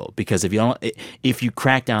legal because if you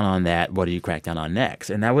crack down on that, what do you crack down on next?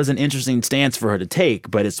 And that was an interesting stance for her to take,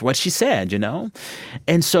 but it's what she said,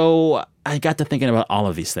 And so I got to thinking about all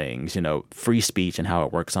of these things, free speech and how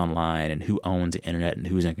it works online and who owns the internet and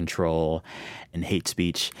who's in control and hate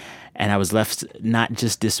speech. And I was left not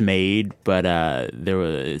just dismayed, but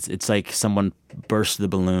it's like someone burst the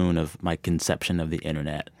balloon of my conception of the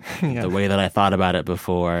internet. The way that I thought about it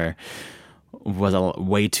before was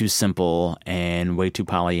way too simple and way too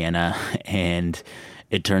Pollyanna, and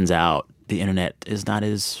it turns out the internet is not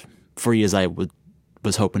as free as I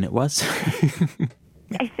was hoping it was.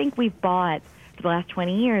 I think we've bought, for the last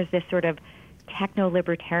 20 years, this sort of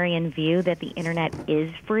techno-libertarian view that the internet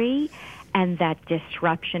is free and that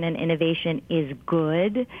disruption and innovation is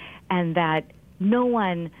good and that no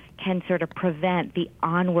one can sort of prevent the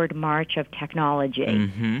onward march of technology.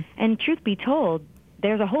 Mm-hmm. And truth be told,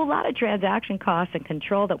 there's a whole lot of transaction costs and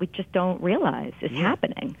control that we just don't realize is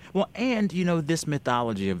happening. Well, and, this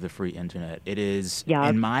mythology of the free internet, it is,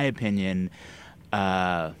 in my opinion,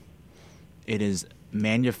 it is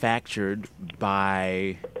manufactured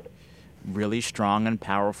by really strong and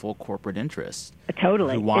powerful corporate interests.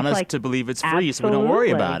 Totally. Who want us to believe it's free so we don't worry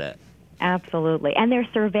about it. Absolutely. And they're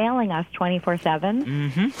surveilling us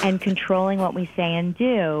 24/7 and controlling what we say and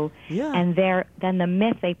do. Yeah. And then the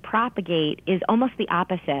myth they propagate is almost the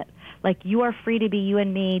opposite. Like, you are free to be you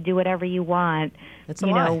and me, do whatever you want. It's a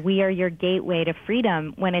lie. We are your gateway to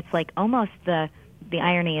freedom, when it's like almost the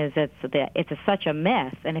irony is it's such a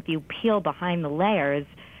myth. And if you peel behind the layers,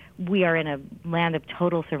 we are in a land of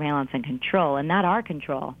total surveillance and control, and not our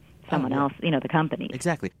control. Someone else, the company.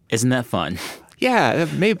 Exactly. Isn't that fun? Yeah,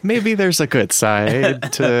 maybe there's a good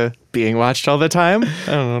side to being watched all the time.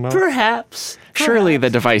 I don't know. Perhaps. Surely the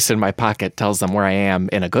device in my pocket tells them where I am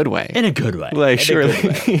in a good way. In a good way. Like, surely.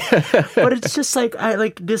 But it's just like,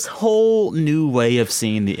 this whole new way of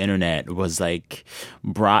seeing the internet was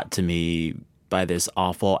brought to me by this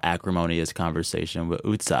awful acrimonious conversation with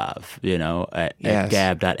Utsav, at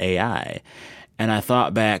Gab.ai. And I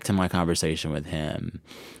thought back to my conversation with him.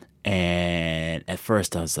 And at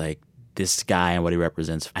first I was like, this guy and what he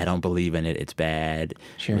represents, I don't believe in it. It's bad.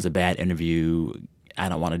 Sure. It was a bad interview. I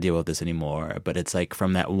don't want to deal with this anymore. But it's like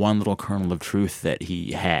from that one little kernel of truth that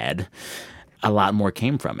he had, a lot more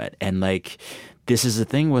came from it. And this is the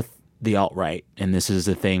thing with the alt-right, and this is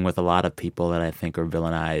the thing with a lot of people that I think are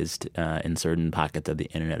villainized in certain pockets of the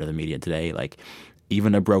internet or the media today.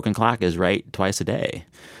 Even a broken clock is right twice a day.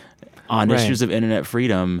 On issues of internet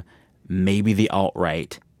freedom, maybe the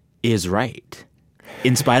alt-right is right.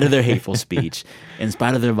 In spite of their hateful speech, in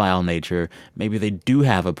spite of their vile nature, maybe they do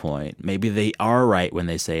have a point. Maybe they are right when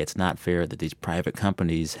they say it's not fair that these private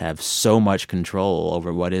companies have so much control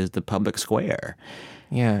over what is the public square.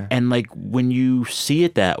 Yeah. And when you see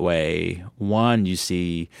it that way, one, you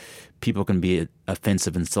see people can be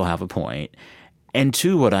offensive and still have a point. And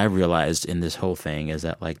two, what I realized in this whole thing is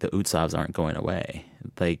that the Utsavs aren't going away.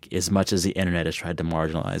 As much as the internet has tried to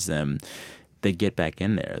marginalize them, they get back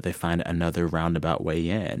in there. They find another roundabout way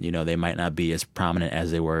in. They might not be as prominent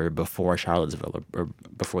as they were before Charlottesville or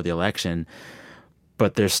before the election,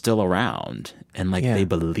 but they're still around and they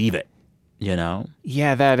believe it,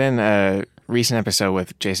 Yeah, that in a recent episode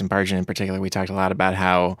with Jason Pargin in particular, we talked a lot about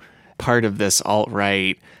how part of this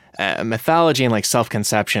alt-right mythology and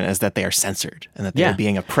self-conception is that they are censored and that they are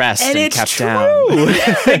being oppressed and kept down.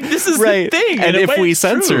 This is the thing. And if we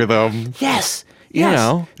censor them, yes.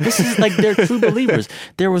 This is they're true believers.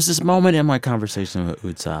 There was this moment in my conversation with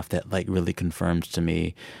Utsav that really confirmed to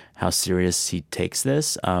me how serious he takes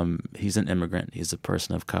this. He's an immigrant. He's a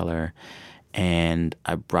person of color. And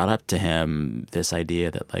I brought up to him this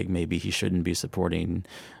idea that maybe he shouldn't be supporting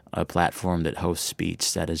a platform that hosts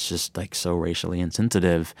speech that is just so racially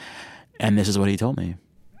insensitive. And this is what he told me.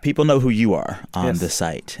 People know who you are on the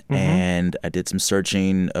site. Mm-hmm. And I did some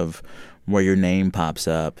searching of where your name pops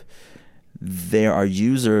up. There are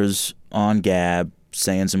users on Gab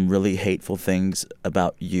saying some really hateful things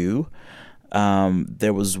about you.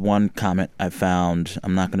 There was one comment I found.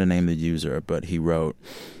 I'm not going to name the user, but he wrote,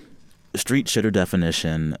 "Street shitter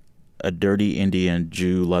definition, a dirty Indian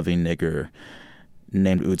Jew-loving nigger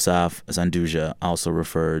named Utsav Zanduja, also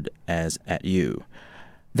referred as at you."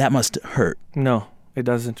 That must hurt. No, it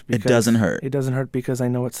doesn't. It doesn't hurt. It doesn't hurt because I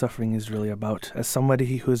know what suffering is really about. As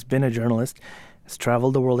somebody who's been a journalist, has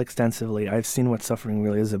traveled the world extensively, I've seen what suffering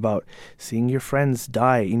really is about. Seeing your friends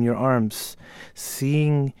die in your arms,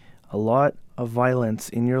 seeing a lot of violence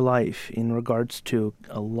in your life in regards to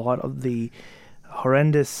a lot of the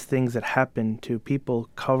horrendous things that happen to people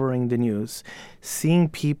covering the news, seeing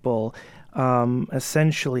people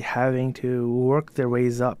essentially having to work their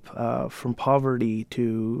ways up from poverty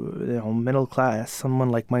to middle class, someone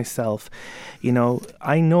like myself.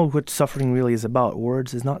 I know what suffering really is about.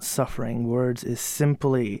 Words is not suffering. Words is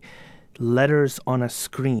simply letters on a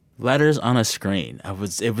screen. Letters on a screen.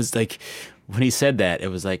 It was like, when he said that, it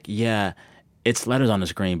was like, yeah, it's letters on a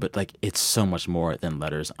screen, but like it's so much more than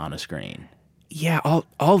letters on a screen. Yeah,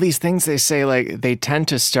 all these things they say, like, they tend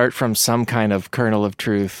to start from some kind of kernel of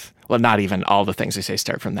truth. Well, not even all the things they say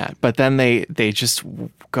start from that, but then they just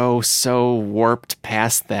go so warped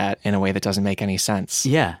past that in a way that doesn't make any sense.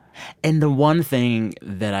 Yeah. And the one thing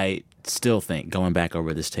that I still think, going back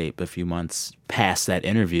over this tape a few months past that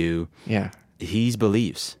interview, Yeah. he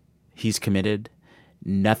believes. He's committed.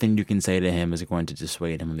 Nothing you can say to him is going to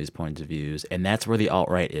dissuade him from these points of views. And that's where the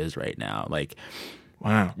alt-right is right now. Like,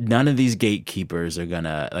 Wow. none of these gatekeepers are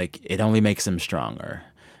gonna, like, it only makes them stronger.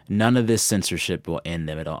 None of this censorship will end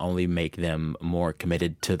them. It'll only make them more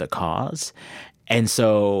committed to the cause. And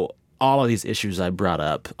so all of these issues I brought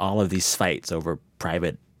up, all of these fights over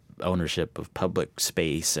private ownership of public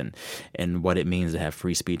space and what it means to have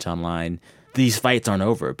free speech online, these fights aren't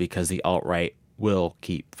over because the alt-right will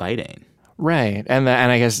keep fighting. Right. And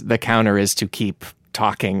I guess the counter is to keep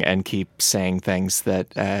talking and keep saying things that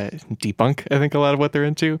debunk, I think, a lot of what they're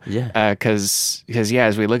into. Yeah. Because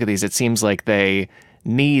as we look at these, it seems like they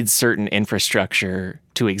need certain infrastructure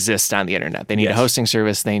to exist on the internet. They need a Yes. hosting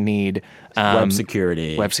service. They need Web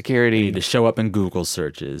security. They need to show up in Google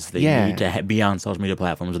searches. They Yeah. need to be on social media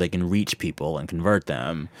platforms where they can reach people and convert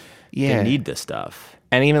them. Yeah. They need this stuff.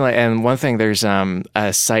 And even and one thing, there's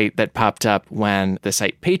a site that popped up when the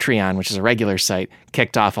site Patreon, which is a regular site,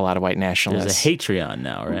 kicked off a lot of white There's nationalists. a Hatreon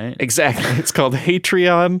now, right? Exactly. It's called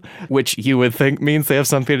Hatreon, which you would think means they have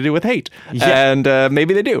something to do with hate. Yeah. And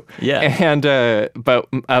maybe they do. Yeah. And but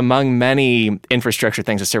among many infrastructure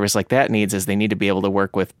things a service like that needs is they need to be able to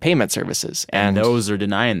work with payment services. And those are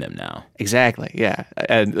denying them now. Exactly, yeah.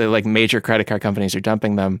 And like major credit card companies are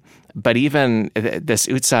dumping them. But even this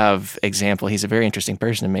Utsav example, he's a very interesting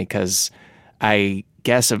person to me because I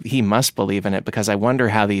guess he must believe in it, because I wonder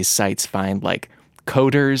how these sites find like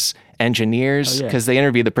coders, engineers, Oh, yeah. because they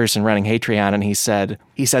interviewed the person running Hatreon, and he said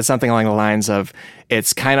something along the lines of,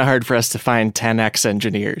 it's kind of hard for us to find 10x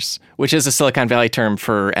engineers, which is a Silicon Valley term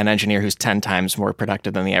for an engineer who's 10 times more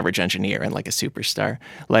productive than the average engineer and like a superstar.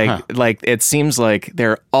 Like it seems like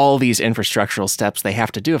there are all these infrastructural steps they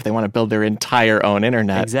have to do if they want to build their entire own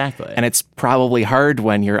internet. Exactly. And it's probably hard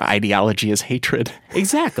when your ideology is hatred.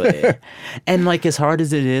 Exactly. And like, as hard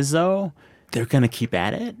as it is, though, they're going to keep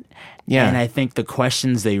at it. Yeah. And I think the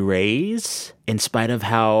questions they raise, in spite of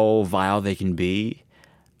how vile they can be,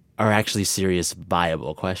 are actually serious,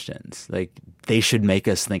 viable questions. Like, they should make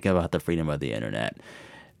us think about the freedom of the internet.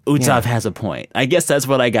 Utsav has a point. I guess that's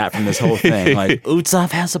what I got from this whole thing. Like,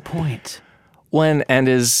 Utsav has a point. And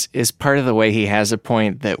is part of the way he has a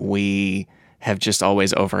point that we have just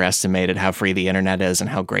always overestimated how free the internet is and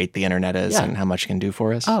how great the internet is Yeah. and how much it can do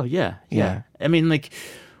for us. Oh, yeah. Yeah. I mean, like,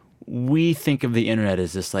 we think of the internet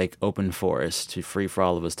as this, like, open forest free for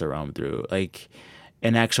all of us to roam through. Like,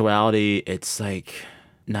 in actuality, it's like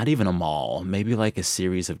not even a mall, maybe like a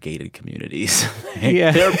series of gated communities.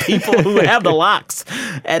 Yeah. There are people who have the locks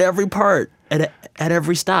at every part, at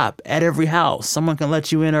every stop, at every house. Someone can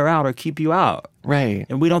let you in or out or keep you out. Right.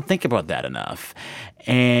 And we don't think about that enough.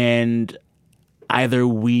 And either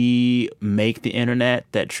we make the internet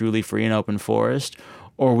that truly free and open forest,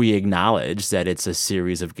 or we acknowledge that it's a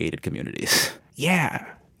series of gated communities. Yeah.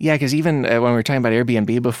 Yeah, because even when we were talking about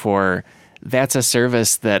Airbnb before, that's a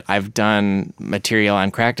service that I've done material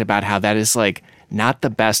on Cracked about how that is like not the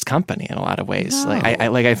best company in a lot of ways. No.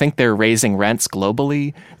 I think they're raising rents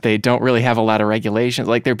globally. They don't really have a lot of regulations.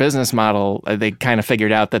 Like their business model, they kind of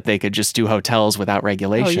figured out that they could just do hotels without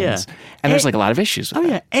regulations. And there's like a lot of issues with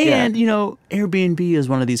that. And, you know, Airbnb is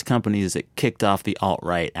one of these companies that kicked off the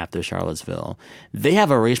alt-right after Charlottesville. They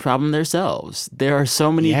have a race problem themselves. There are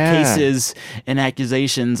so many cases and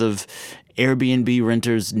accusations of Airbnb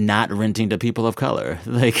renters not renting to people of color.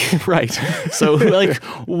 Like, right. So, like,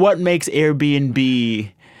 what makes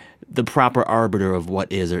Airbnb the proper arbiter of what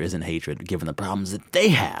is or isn't hatred, given the problems that they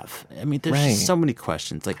have? I mean, there's just so many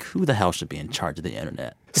questions. Like, who the hell should be in charge of the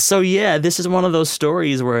internet? So, yeah, this is one of those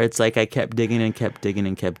stories where it's like I kept digging and kept digging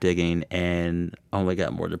and kept digging and only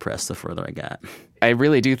got more depressed the further I got. I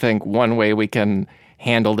really do think one way we can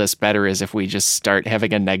handle this better is if we just start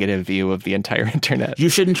having a negative view of the entire internet. You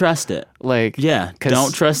shouldn't trust it. Like, yeah,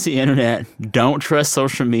 don't trust the internet. Don't trust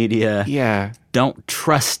social media. Yeah. Don't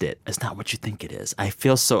trust it. It's not what you think it is. I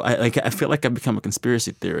feel like I've become a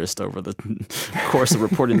conspiracy theorist over the course of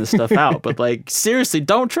reporting this stuff out. But like, seriously,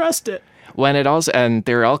 don't trust it. When it also, and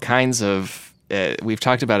there are all kinds of, we've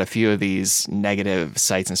talked about a few of these negative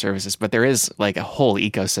sites and services, but there is like a whole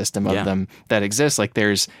ecosystem of them that exists. Like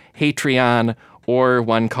there's Patreon, or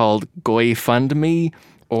one called GoFundMe,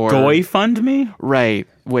 or GoFundMe? right,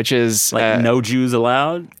 which is Like no Jews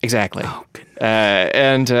allowed? exactly. Oh, goodness.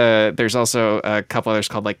 And there's also a couple others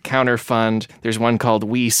called like Counterfund. There's one called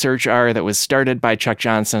We Search R that was started by Chuck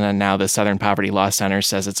Johnson, and now the Southern Poverty Law Center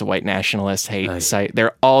says it's a white nationalist hate site.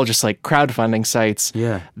 They're all just like crowdfunding sites.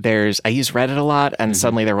 Yeah. I use Reddit a lot, and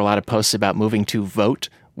suddenly there were a lot of posts about moving to Vote,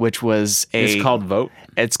 which was It's called Vote?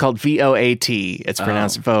 It's called VOAT. It's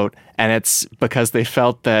pronounced Vote, and it's because they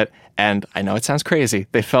felt that, and I know it sounds crazy,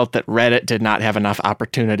 they felt that Reddit did not have enough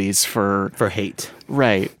opportunities for hate.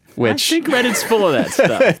 right. Which I think Reddit's full of that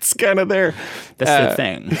stuff. it's kind of there. That's the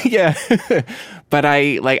thing. Yeah. But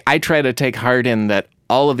I try to take heart in that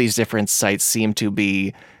all of these different sites seem to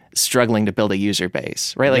be struggling to build a user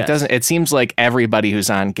base, right? Like Yes. it seems like everybody who's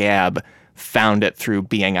on Gab found it through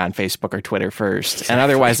being on Facebook or Twitter first. And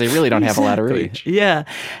otherwise they really don't have a lot of reach. Yeah.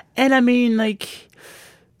 And I mean, like,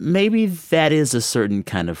 maybe that is a certain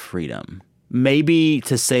kind of freedom. Maybe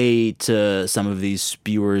to say to some of these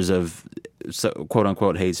spewers of quote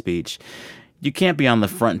unquote hate speech, you can't be on the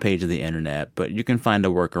front page of the internet, but you can find a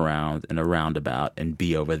workaround and a roundabout and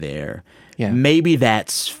be over there. Yeah. Maybe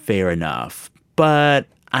that's fair enough. But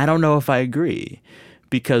I don't know if I agree.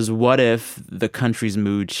 Because what if the country's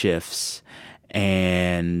mood shifts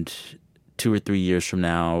and 2 or 3 years from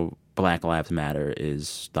now, Black Lives Matter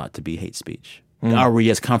is thought to be hate speech? Are we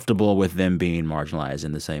as comfortable with them being marginalized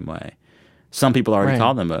in the same way? Some people already Right.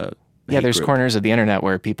 call them a Yeah, hate there's group. corners of the internet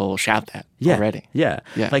where people shout that already. Yeah.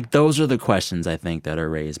 Yeah. Like those are the questions I think that are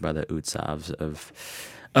raised by the Utsavs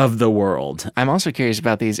of the world. I'm also curious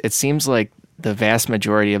about these. It seems like the vast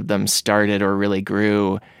majority of them started or really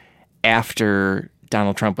grew after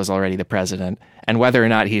Donald Trump was already the president. And whether or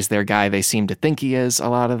not he's their guy, they seem to think he is, a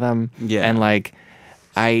lot of them. Yeah. And like,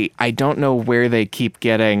 I don't know where they keep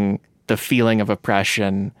getting the feeling of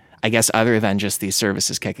oppression, I guess, other than just these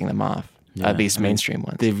services kicking them off, these mainstream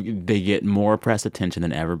ones. They get more press attention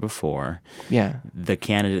than ever before. Yeah. The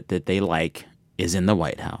candidate that they like is in the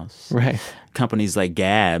White House. Right. Companies like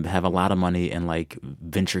Gab have a lot of money in like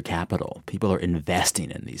venture capital. People are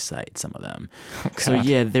investing in these sites, some of them. So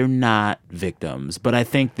yeah, they're not victims. But I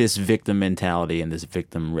think this victim mentality and this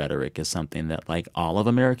victim rhetoric is something that like all of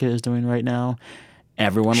America is doing right now.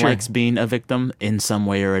 Everyone Sure. likes being a victim in some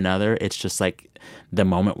way or another. It's just like the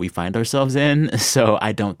moment we find ourselves in. So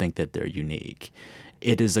I don't think that they're unique.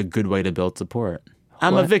 It is a good way to build support.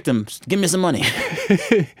 I'm a victim. Give me some money.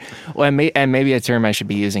 Well, and maybe a term I should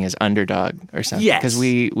be using is underdog or something. Yes. Because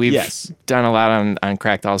we've Yes. done a lot on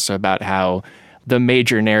Cracked also about how the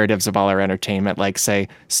major narratives of all our entertainment, like, say,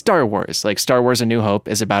 Star Wars. Like, Star Wars A New Hope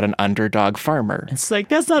is about an underdog farmer. It's like,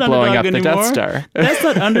 that's not Blowing underdog up the anymore. Death Star. That's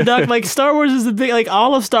not underdog. Like, Star Wars is the big, like,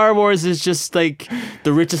 all of Star Wars is just, like,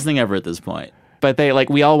 the richest thing ever at this point. But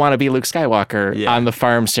we all want to be Luke Skywalker Yeah. on the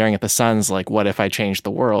farm staring at the suns, like, what if I changed the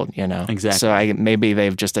world, you know? Exactly. So maybe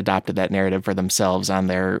they've just adopted that narrative for themselves on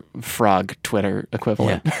their frog Twitter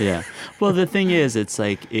equivalent. Yeah. Well, the thing is, it's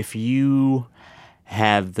like, if you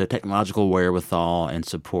have the technological wherewithal and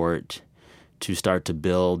support to start to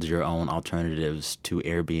build your own alternatives to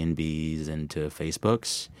Airbnbs and to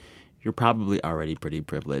Facebooks, you're probably already pretty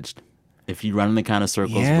privileged. If you run in the kind of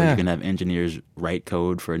circles where Yeah. you can have engineers write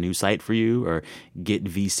code for a new site for you or get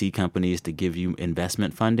VC companies to give you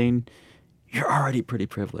investment funding, you're already pretty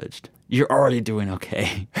privileged. You're already doing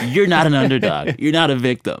okay. You're not an underdog. You're not a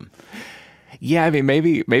victim. Yeah, I mean,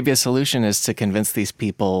 maybe a solution is to convince these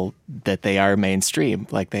people that they are mainstream,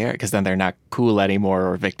 like they are, because then they're not cool anymore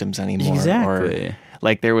or victims anymore. Exactly. Or,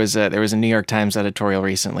 like there was a New York Times editorial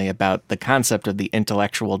recently about the concept of the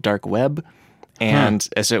intellectual dark web, and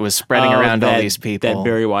as it was spreading around all these people. That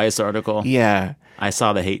Barry Weiss article. Yeah. I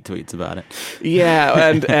saw the hate tweets about it.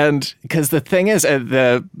 Yeah, and because the thing is,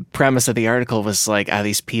 the premise of the article was like,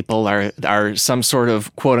 these people are some sort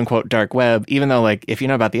of quote unquote dark web. Even though, like, if you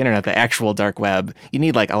know about the internet, the actual dark web, you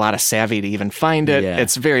need like a lot of savvy to even find it. Yeah.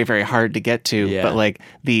 It's very, very hard to get to. Yeah. But like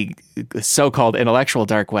the so-called intellectual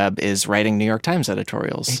dark web is writing New York Times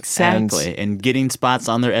editorials. Exactly. And getting spots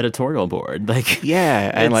on their editorial board. Like,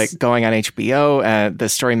 Yeah, and It's- like going on HBO, the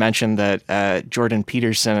story mentioned that Jordan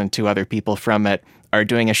Peterson and 2 other people from it are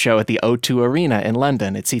doing a show at the O2 Arena in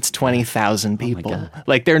London. It seats 20,000 people.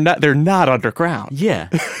 Like they're not underground. yeah,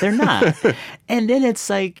 they're not. And then it's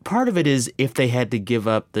like, part of it is if they had to give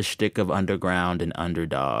up the shtick of underground and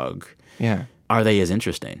underdog, Yeah. are they as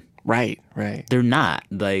interesting? Right. They're not.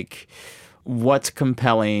 Like, what's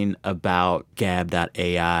compelling about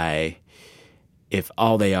Gab.ai if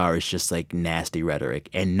all they are is just like nasty rhetoric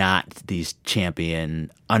and not these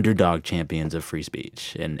underdog champions of free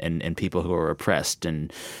speech and people who are oppressed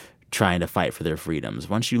and trying to fight for their freedoms.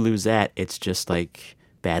 Once you lose that, it's just like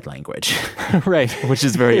bad language. Right. Which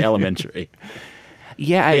is very elementary.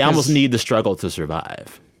 Yeah. They almost need the struggle to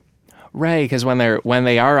survive. Right, because when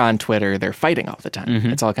they are on Twitter, they're fighting all the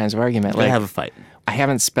time. It's all kinds of argument. They have a fight. I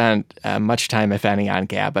haven't spent much time, if any, on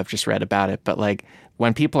Gab. I've just read about it. But like,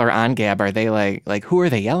 when people are on Gab, are they like who are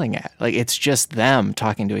they yelling at? Like, it's just them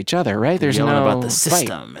talking to each other, right? There's yelling no about the fight.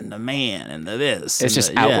 system and the man and the this. It's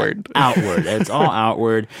just outward. Yeah, outward. It's all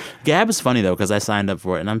outward. Gab is funny though because I signed up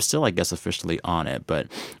for it and I'm still, I guess, officially on it. But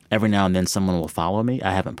every now and then someone will follow me.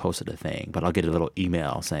 I haven't posted a thing, but I'll get a little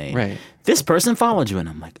email saying, right, this person followed you, and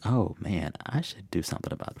I'm like, oh man, I should do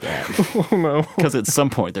something about that. Oh no, because at some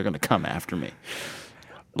point they're going to come after me.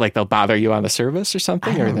 Like they'll bother you on the service or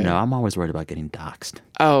something? I don't know. I'm always worried about getting doxxed.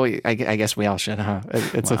 Oh, I guess we all should, huh?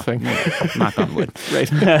 It's a thing. Knock on wood. Right.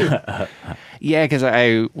 Yeah, because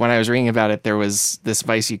when I was reading about it, there was this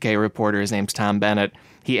Vice UK reporter, his name's Tom Bennett.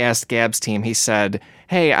 He asked Gab's team, he said,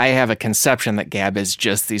 hey, I have a conception that Gab is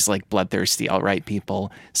just these like bloodthirsty alt-right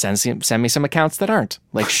people. Send me some accounts that aren't.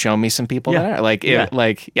 Like, show me some people that are. Like,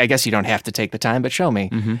 I guess you don't have to take the time, but show me.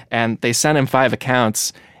 And they sent him 5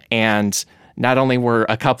 accounts, and not only were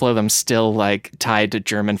a couple of them still like tied to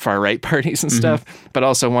German far-right parties and stuff, but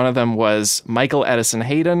also one of them was Michael Edison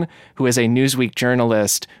Hayden, who is a Newsweek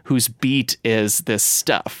journalist whose beat is this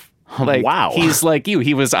stuff. Like, wow. He's like you.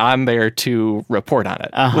 He was on there to report on it.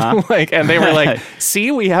 And they were like,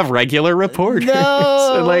 see, we have regular reporters. No.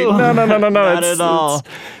 So like, no. Not at all.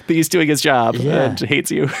 He's doing his job and hates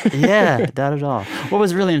you. Yeah, not at all. What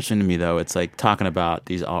was really interesting to me, though, it's like talking about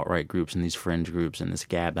these alt-right groups and these fringe groups and this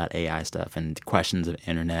Gab.ai stuff and questions of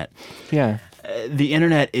internet. Yeah. The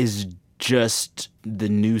internet is just the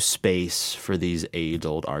new space for these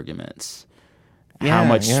age-old arguments. How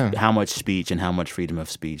much speech and how much freedom of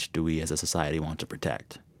speech do we as a society want to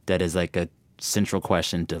protect? That is like a central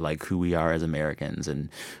question to like who we are as Americans and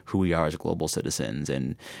who we are as global citizens.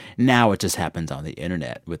 And now it just happens on the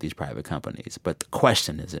internet with these private companies. But the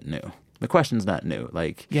question isn't new. The question's not new.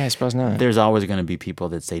 Like, yeah, I suppose not. There's always going to be people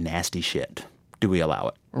that say nasty shit. Do we allow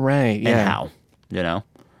it? Right. Yeah. And how? You know?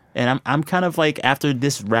 And I'm kind of like, after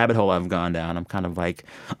this rabbit hole I've gone down, I'm kind of like,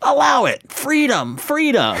 allow it, freedom.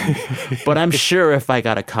 But I'm sure if I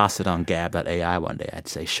got accosted on Gab.ai one day, I'd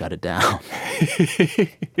say, shut it down.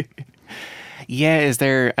 Yeah,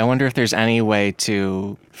 I wonder if there's any way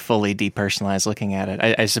to fully depersonalize looking at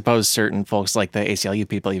it. I suppose certain folks like the ACLU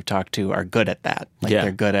people you've talked to are good at that. Like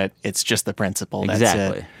they're good at, it's just the principle. Exactly.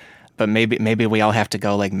 That's it. But maybe we all have to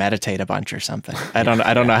go like meditate a bunch or something. I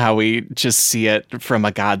don't know how we just see it from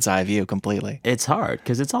a God's eye view completely. It's hard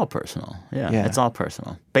because it's all personal. Yeah, it's all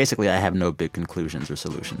personal. Basically, I have no big conclusions or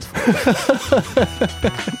solutions for it.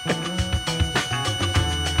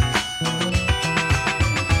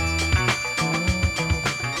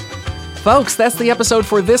 Folks, that's the episode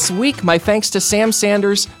for this week. My thanks to Sam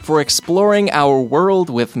Sanders for exploring our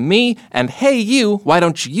world with me. And hey, you, why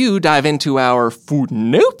don't you dive into our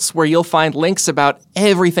footnotes, where you'll find links about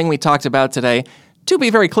everything we talked about today. To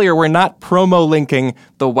be very clear, we're not promo-linking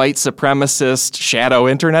the white supremacist shadow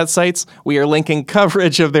internet sites. We are linking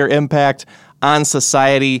coverage of their impact on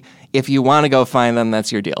society. If you want to go find them,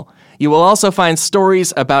 that's your deal. You will also find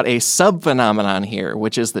stories about a sub-phenomenon here,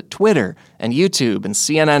 which is that Twitter and YouTube and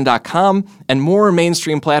CNN.com and more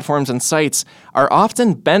mainstream platforms and sites are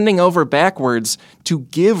often bending over backwards to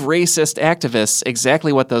give racist activists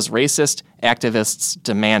exactly what those racist activists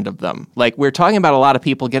demand of them. Like, we're talking about a lot of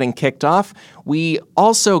people getting kicked off. We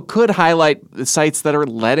also could highlight the sites that are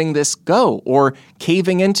letting this go or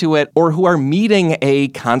caving into it or who are meeting a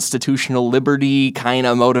constitutional liberty kind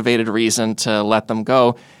of motivated reason to let them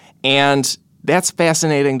go. And that's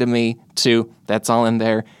fascinating to me, too. That's all in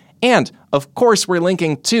there. And, of course, we're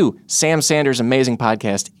linking to Sam Sanders' amazing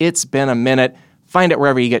podcast, It's Been a Minute. Find it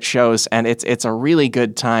wherever you get shows, and it's a really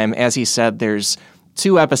good time. As he said, there's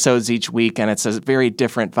 2 episodes each week, and it's a very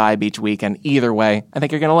different vibe each week. And either way, I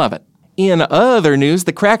think you're going to love it. In other news,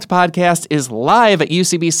 the Cracked podcast is live at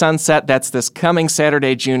UCB Sunset. That's this coming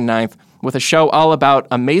Saturday, June 9th, with a show all about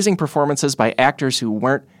amazing performances by actors who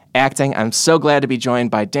weren't acting. I'm so glad to be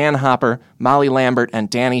joined by Dan Hopper, Molly Lambert, and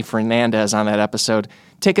Danny Fernandez on that episode.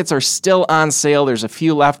 Tickets are still on sale. There's a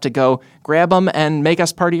few left to go. Grab them and make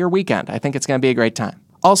us part of your weekend. I think it's going to be a great time.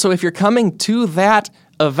 Also, if you're coming to that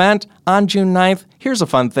event on June 9th, here's a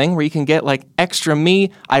fun thing where you can get like extra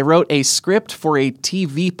me. I wrote a script for a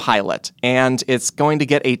TV pilot, and it's going to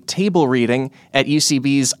get a table reading at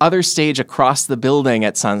UCB's other stage across the building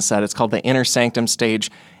at Sunset. It's called the Inner Sanctum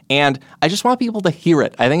stage. And I just want people to hear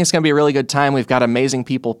it. I think it's going to be a really good time. We've got amazing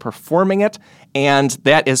people performing it. And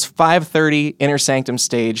that is 5:30 Inner Sanctum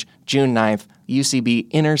stage, June 9th, UCB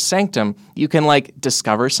Inner Sanctum. You can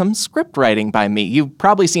discover some script writing by me. You've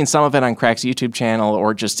probably seen some of it on Crack's YouTube channel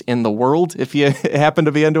or just in the world if you happen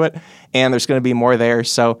to be into it. And there's going to be more there.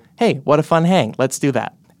 So, hey, what a fun hang. Let's do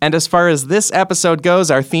that. And as far as this episode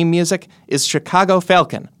goes, our theme music is Chicago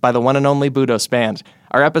Falcon by the one and only Budos Band.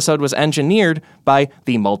 Our episode was engineered by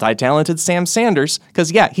the multi-talented Sam Sanders, because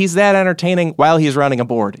he's that entertaining while he's running a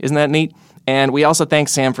board. Isn't that neat? And we also thank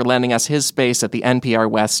Sam for lending us his space at the NPR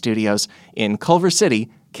West studios in Culver City,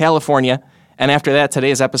 California. And after that,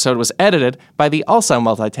 today's episode was edited by the also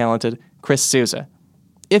multi-talented Chris Souza.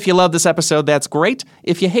 If you loved this episode, that's great.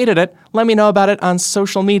 If you hated it, let me know about it on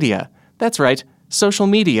social media. That's right. Social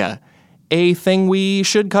media, a thing we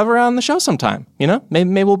should cover on the show sometime.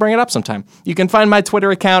 Maybe we'll bring it up sometime. You can find my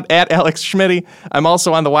Twitter account at Alex Schmitty. I'm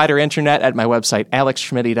also on the wider internet at my website,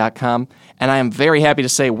 alexschmitty.com. And I am very happy to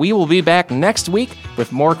say we will be back next week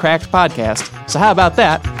with more Cracked Podcast. So how about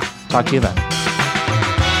that? Talk to you then.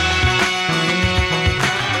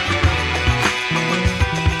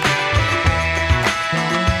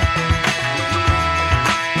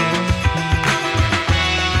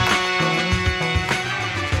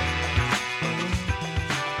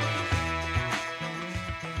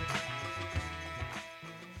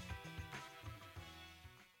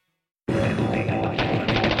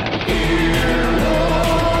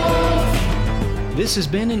 This has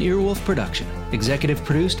been an Earwolf production, executive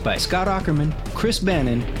produced by Scott Aukerman, Chris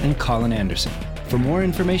Bannon, and Colin Anderson. For more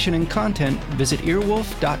information and content, visit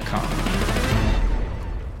earwolf.com.